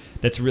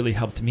that's really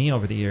helped me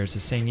over the years,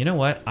 is saying, you know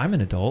what, I'm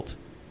an adult.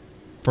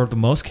 For the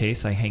most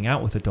case, I hang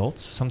out with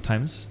adults.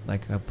 Sometimes,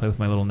 like, I play with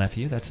my little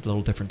nephew. That's a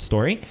little different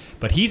story.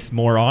 But he's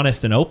more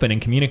honest and open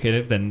and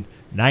communicative than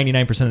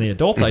 99% of the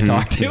adults I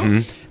talk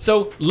to.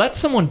 So let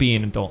someone be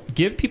an adult.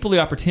 Give people the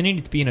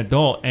opportunity to be an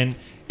adult. And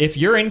if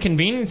you're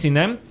inconveniencing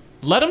them,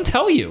 let them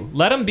tell you.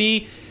 Let them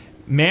be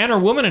man or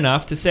woman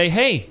enough to say,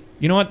 hey,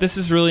 you know what? This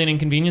is really an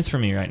inconvenience for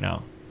me right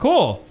now.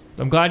 Cool.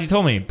 I'm glad you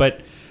told me.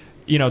 But,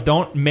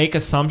 don't make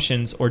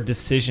assumptions or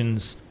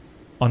decisions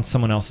on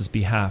someone else's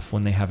behalf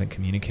when they haven't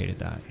communicated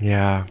that.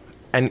 Yeah.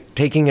 And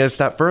taking it a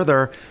step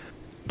further,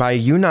 by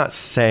you not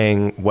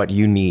saying what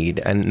you need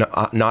and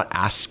not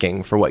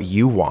asking for what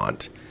you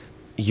want,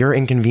 you're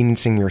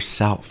inconveniencing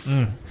yourself.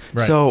 Right.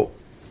 So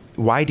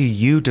why do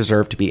you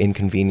deserve to be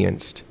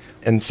inconvenienced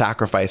and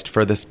sacrificed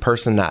for this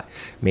person that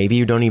maybe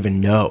you don't even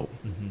know?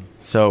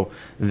 So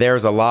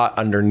there's a lot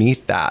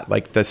underneath that,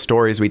 like the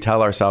stories we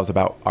tell ourselves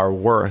about our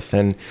worth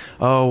and,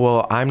 oh,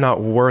 well, I'm not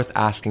worth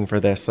asking for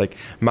this. Like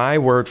my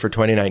word for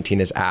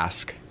 2019 is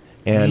ask.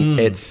 And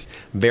it's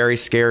very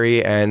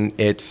scary, and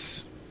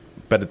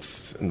but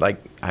it's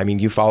like, I mean,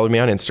 you followed me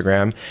on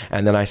Instagram,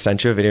 and then I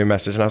sent you a video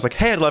message, and I was like,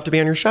 hey, I'd love to be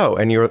on your show.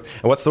 And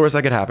what's the worst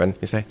that could happen?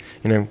 You say,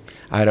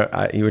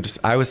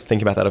 I was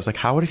thinking about that. I was like,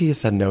 how would if you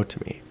said no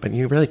to me? But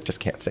you really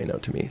just can't say no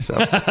to me. So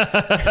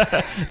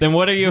then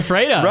what are you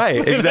afraid of?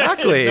 Right,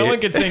 exactly. No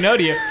one can say no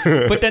to you.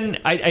 But then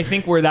I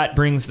think where that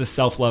brings the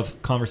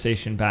self-love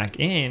conversation back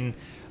in,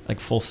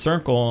 like full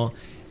circle,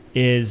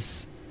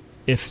 is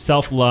if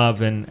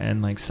self-love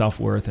and like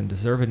self-worth and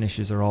deserving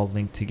issues are all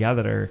linked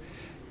together,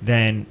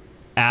 then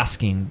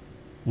asking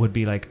would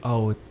be like,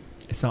 oh,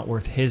 it's not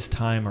worth his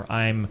time, or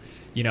I'm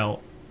not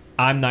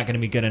going to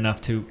be good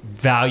enough to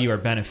value or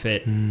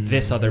benefit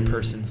this other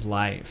person's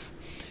life.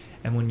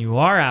 And when you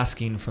are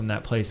asking from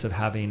that place of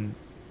having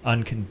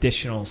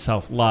unconditional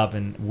self-love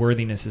and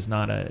worthiness is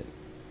not a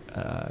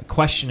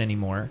question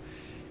anymore,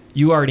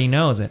 you already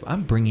know that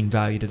I'm bringing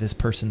value to this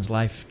person's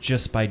life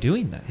just by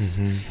doing this.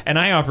 And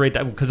I operate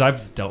that because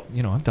I've dealt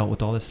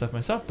with all this stuff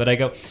myself. But I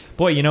go,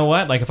 boy, you know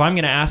what? Like if I'm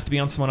going to ask to be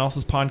on someone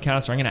else's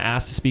podcast, or I'm going to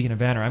ask to speak an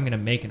event, or I'm going to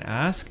make an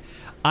ask,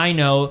 I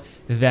know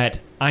that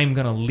I'm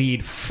going to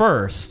lead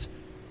first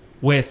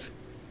with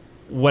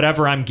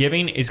whatever I'm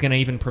giving is going to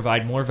even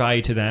provide more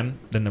value to them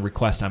than the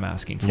request I'm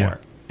asking for. Yeah.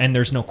 And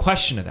there's no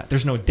question of that.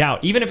 There's no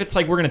doubt. Even if it's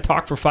like we're going to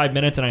talk for 5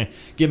 minutes and I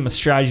give them a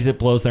strategy that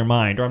blows their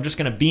mind, or I'm just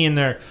going to be in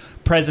their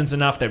presence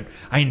enough that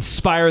I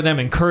inspire them,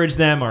 encourage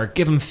them, or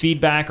give them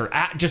feedback, or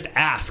just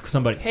ask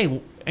somebody, hey,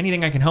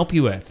 anything I can help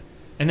you with?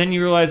 And then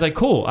you realize, like,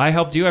 cool, I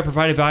helped you. I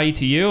provided value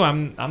to you.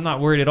 I'm not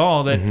worried at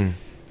all that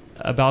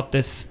about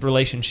this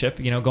relationship,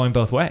 going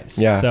both ways.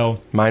 Yeah. So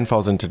mine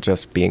falls into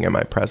just being in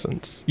my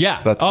presence. Yeah.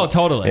 So that's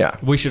totally. Yeah.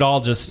 We should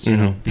all just be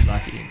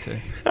lucky to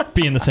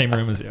be in the same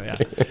room as you.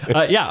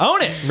 Yeah.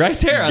 Own it right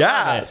there.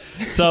 Yes.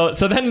 So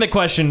then the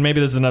question,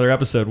 maybe this is another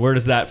episode, where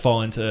does that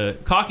fall into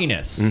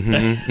cockiness?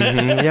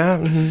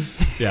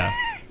 Yeah.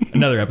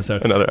 Another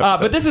episode.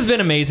 But this has been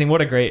amazing.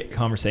 What a great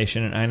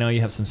conversation. And I know you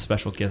have some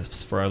special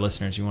gifts for our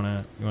listeners. You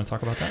want to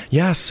talk about that?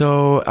 Yeah.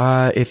 So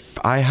if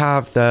I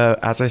have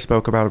as I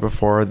spoke about it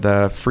before,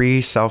 the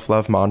free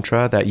self-love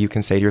mantra that you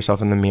can say to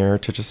yourself in the mirror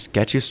to just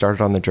get you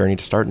started on the journey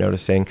to start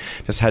noticing,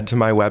 just head to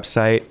my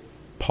website,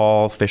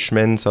 Paul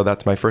Fishman. So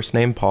that's my first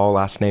name, Paul,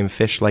 last name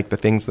Fish, like the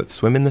things that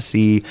swim in the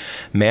sea,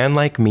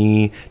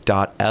 manlikeme.love,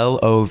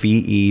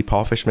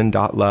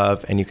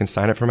 paulfishman.love. And you can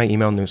sign up for my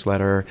email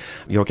newsletter.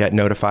 You'll get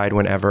notified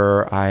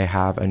whenever I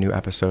have a new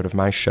episode of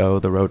my show,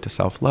 The Road to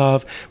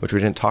Self-Love, which we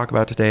didn't talk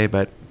about today,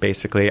 but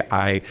basically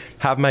I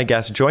have my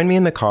guests join me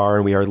in the car,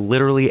 and we are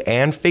literally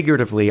and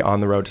figuratively on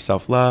the road to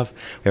self-love.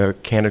 We have a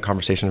candid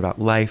conversation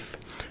about life,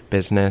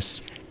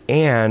 business,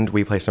 and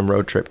we play some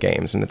road trip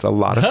games, and it's a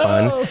lot of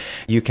fun.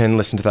 You can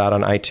listen to that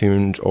on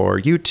iTunes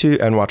or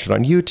YouTube and watch it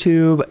on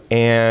YouTube.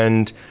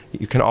 And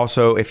you can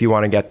also, if you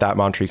want to get that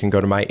mantra, you can go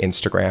to my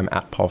Instagram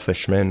at Paul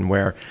Fishman,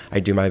 where I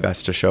do my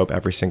best to show up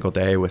every single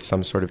day with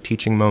some sort of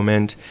teaching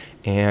moment.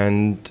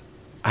 And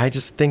I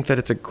just think that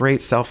it's a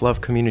great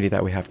self-love community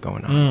that we have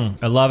going on.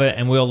 I love it.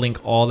 And we'll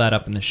link all that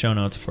up in the show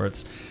notes for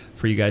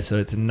you guys, so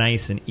it's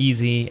nice and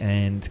easy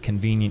and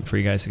convenient for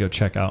you guys to go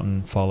check out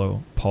and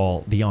follow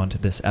Paul beyond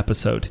this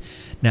episode.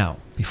 Now,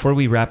 before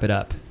we wrap it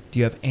up, do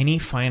you have any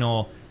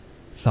final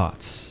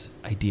thoughts,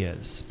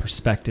 ideas,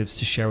 perspectives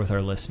to share with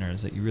our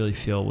listeners that you really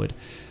feel would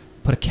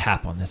put a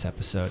cap on this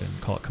episode and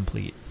call it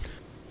complete?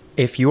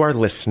 If you are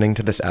listening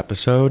to this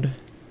episode,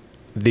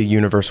 the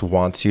universe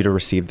wants you to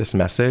receive this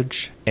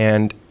message,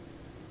 and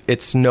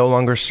it's no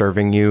longer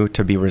serving you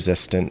to be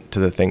resistant to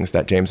the things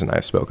that James and I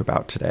spoke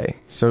about today.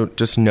 So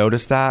just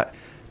notice that,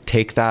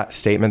 take that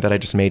statement that I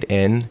just made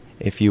in,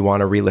 if you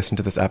want to re-listen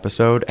to this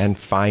episode, and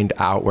find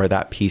out where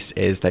that piece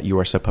is that you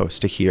are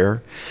supposed to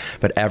hear.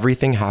 But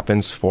everything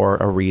happens for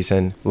a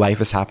reason.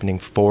 Life is happening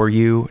for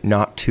you,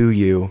 not to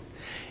you.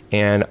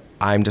 And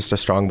I'm just a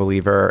strong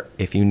believer,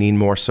 if you need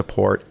more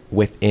support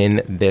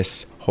within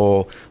this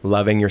whole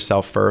loving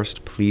yourself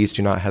first, please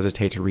do not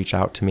hesitate to reach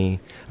out to me.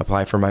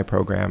 Apply for my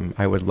program.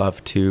 I would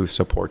love to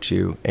support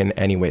you in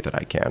any way that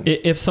I can.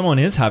 If someone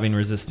is having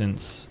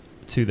resistance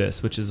to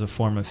this, which is a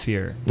form of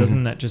fear,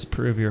 doesn't that just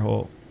prove your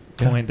whole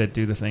point that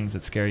do the things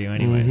that scare you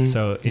anyway?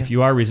 So if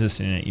you are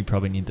resisting it, you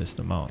probably need this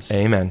the most.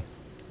 Amen.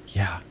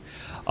 Yeah.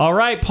 All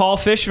right, Paul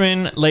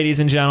Fishman, ladies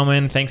and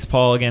gentlemen. Thanks,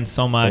 Paul, again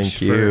so much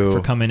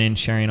for coming in,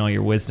 sharing all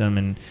your wisdom,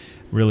 and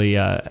really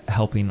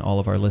helping all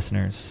of our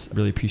listeners.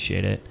 Really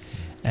appreciate it.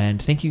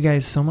 And thank you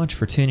guys so much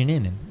for tuning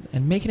in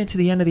and making it to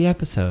the end of the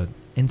episode.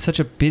 In such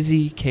a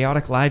busy,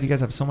 chaotic life, you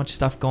guys have so much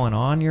stuff going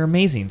on. You're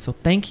amazing. So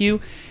thank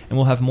you. And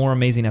we'll have more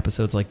amazing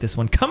episodes like this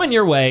one coming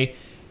your way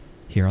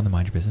here on the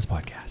Mind Your Business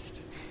podcast.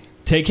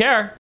 Take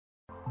care.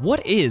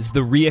 What is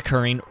the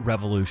reoccurring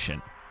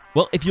revolution?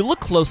 Well, if you look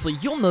closely,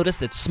 you'll notice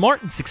that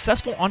smart and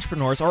successful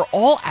entrepreneurs are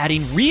all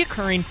adding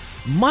reoccurring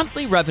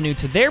monthly revenue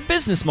to their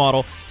business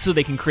model so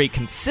they can create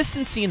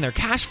consistency in their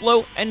cash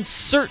flow and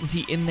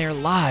certainty in their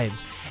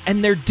lives.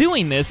 And they're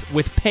doing this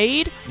with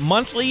paid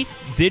monthly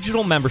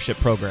digital membership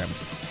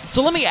programs.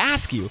 So let me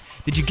ask you,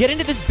 did you get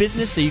into this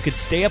business so you could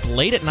stay up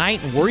late at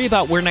night and worry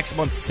about where next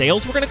month's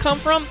sales were going to come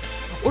from?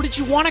 Or did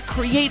you want to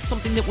create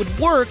something that would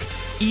work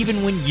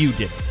even when you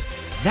didn't?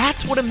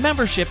 That's what a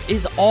membership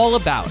is all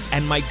about.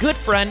 And my good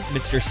friend,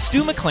 Mr.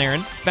 Stu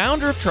McLaren,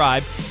 founder of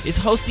Tribe, is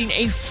hosting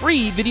a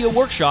free video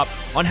workshop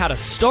on how to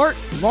start,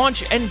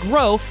 launch, and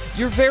grow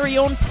your very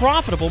own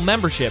profitable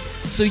membership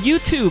so you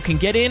too can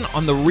get in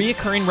on the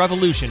reoccurring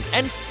revolution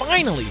and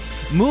finally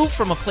move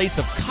from a place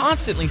of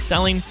constantly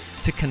selling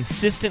to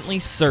consistently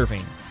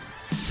serving.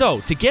 So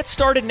to get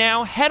started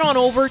now, head on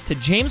over to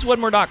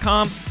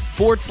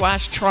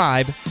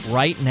jameswedmore.com/tribe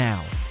right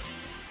now.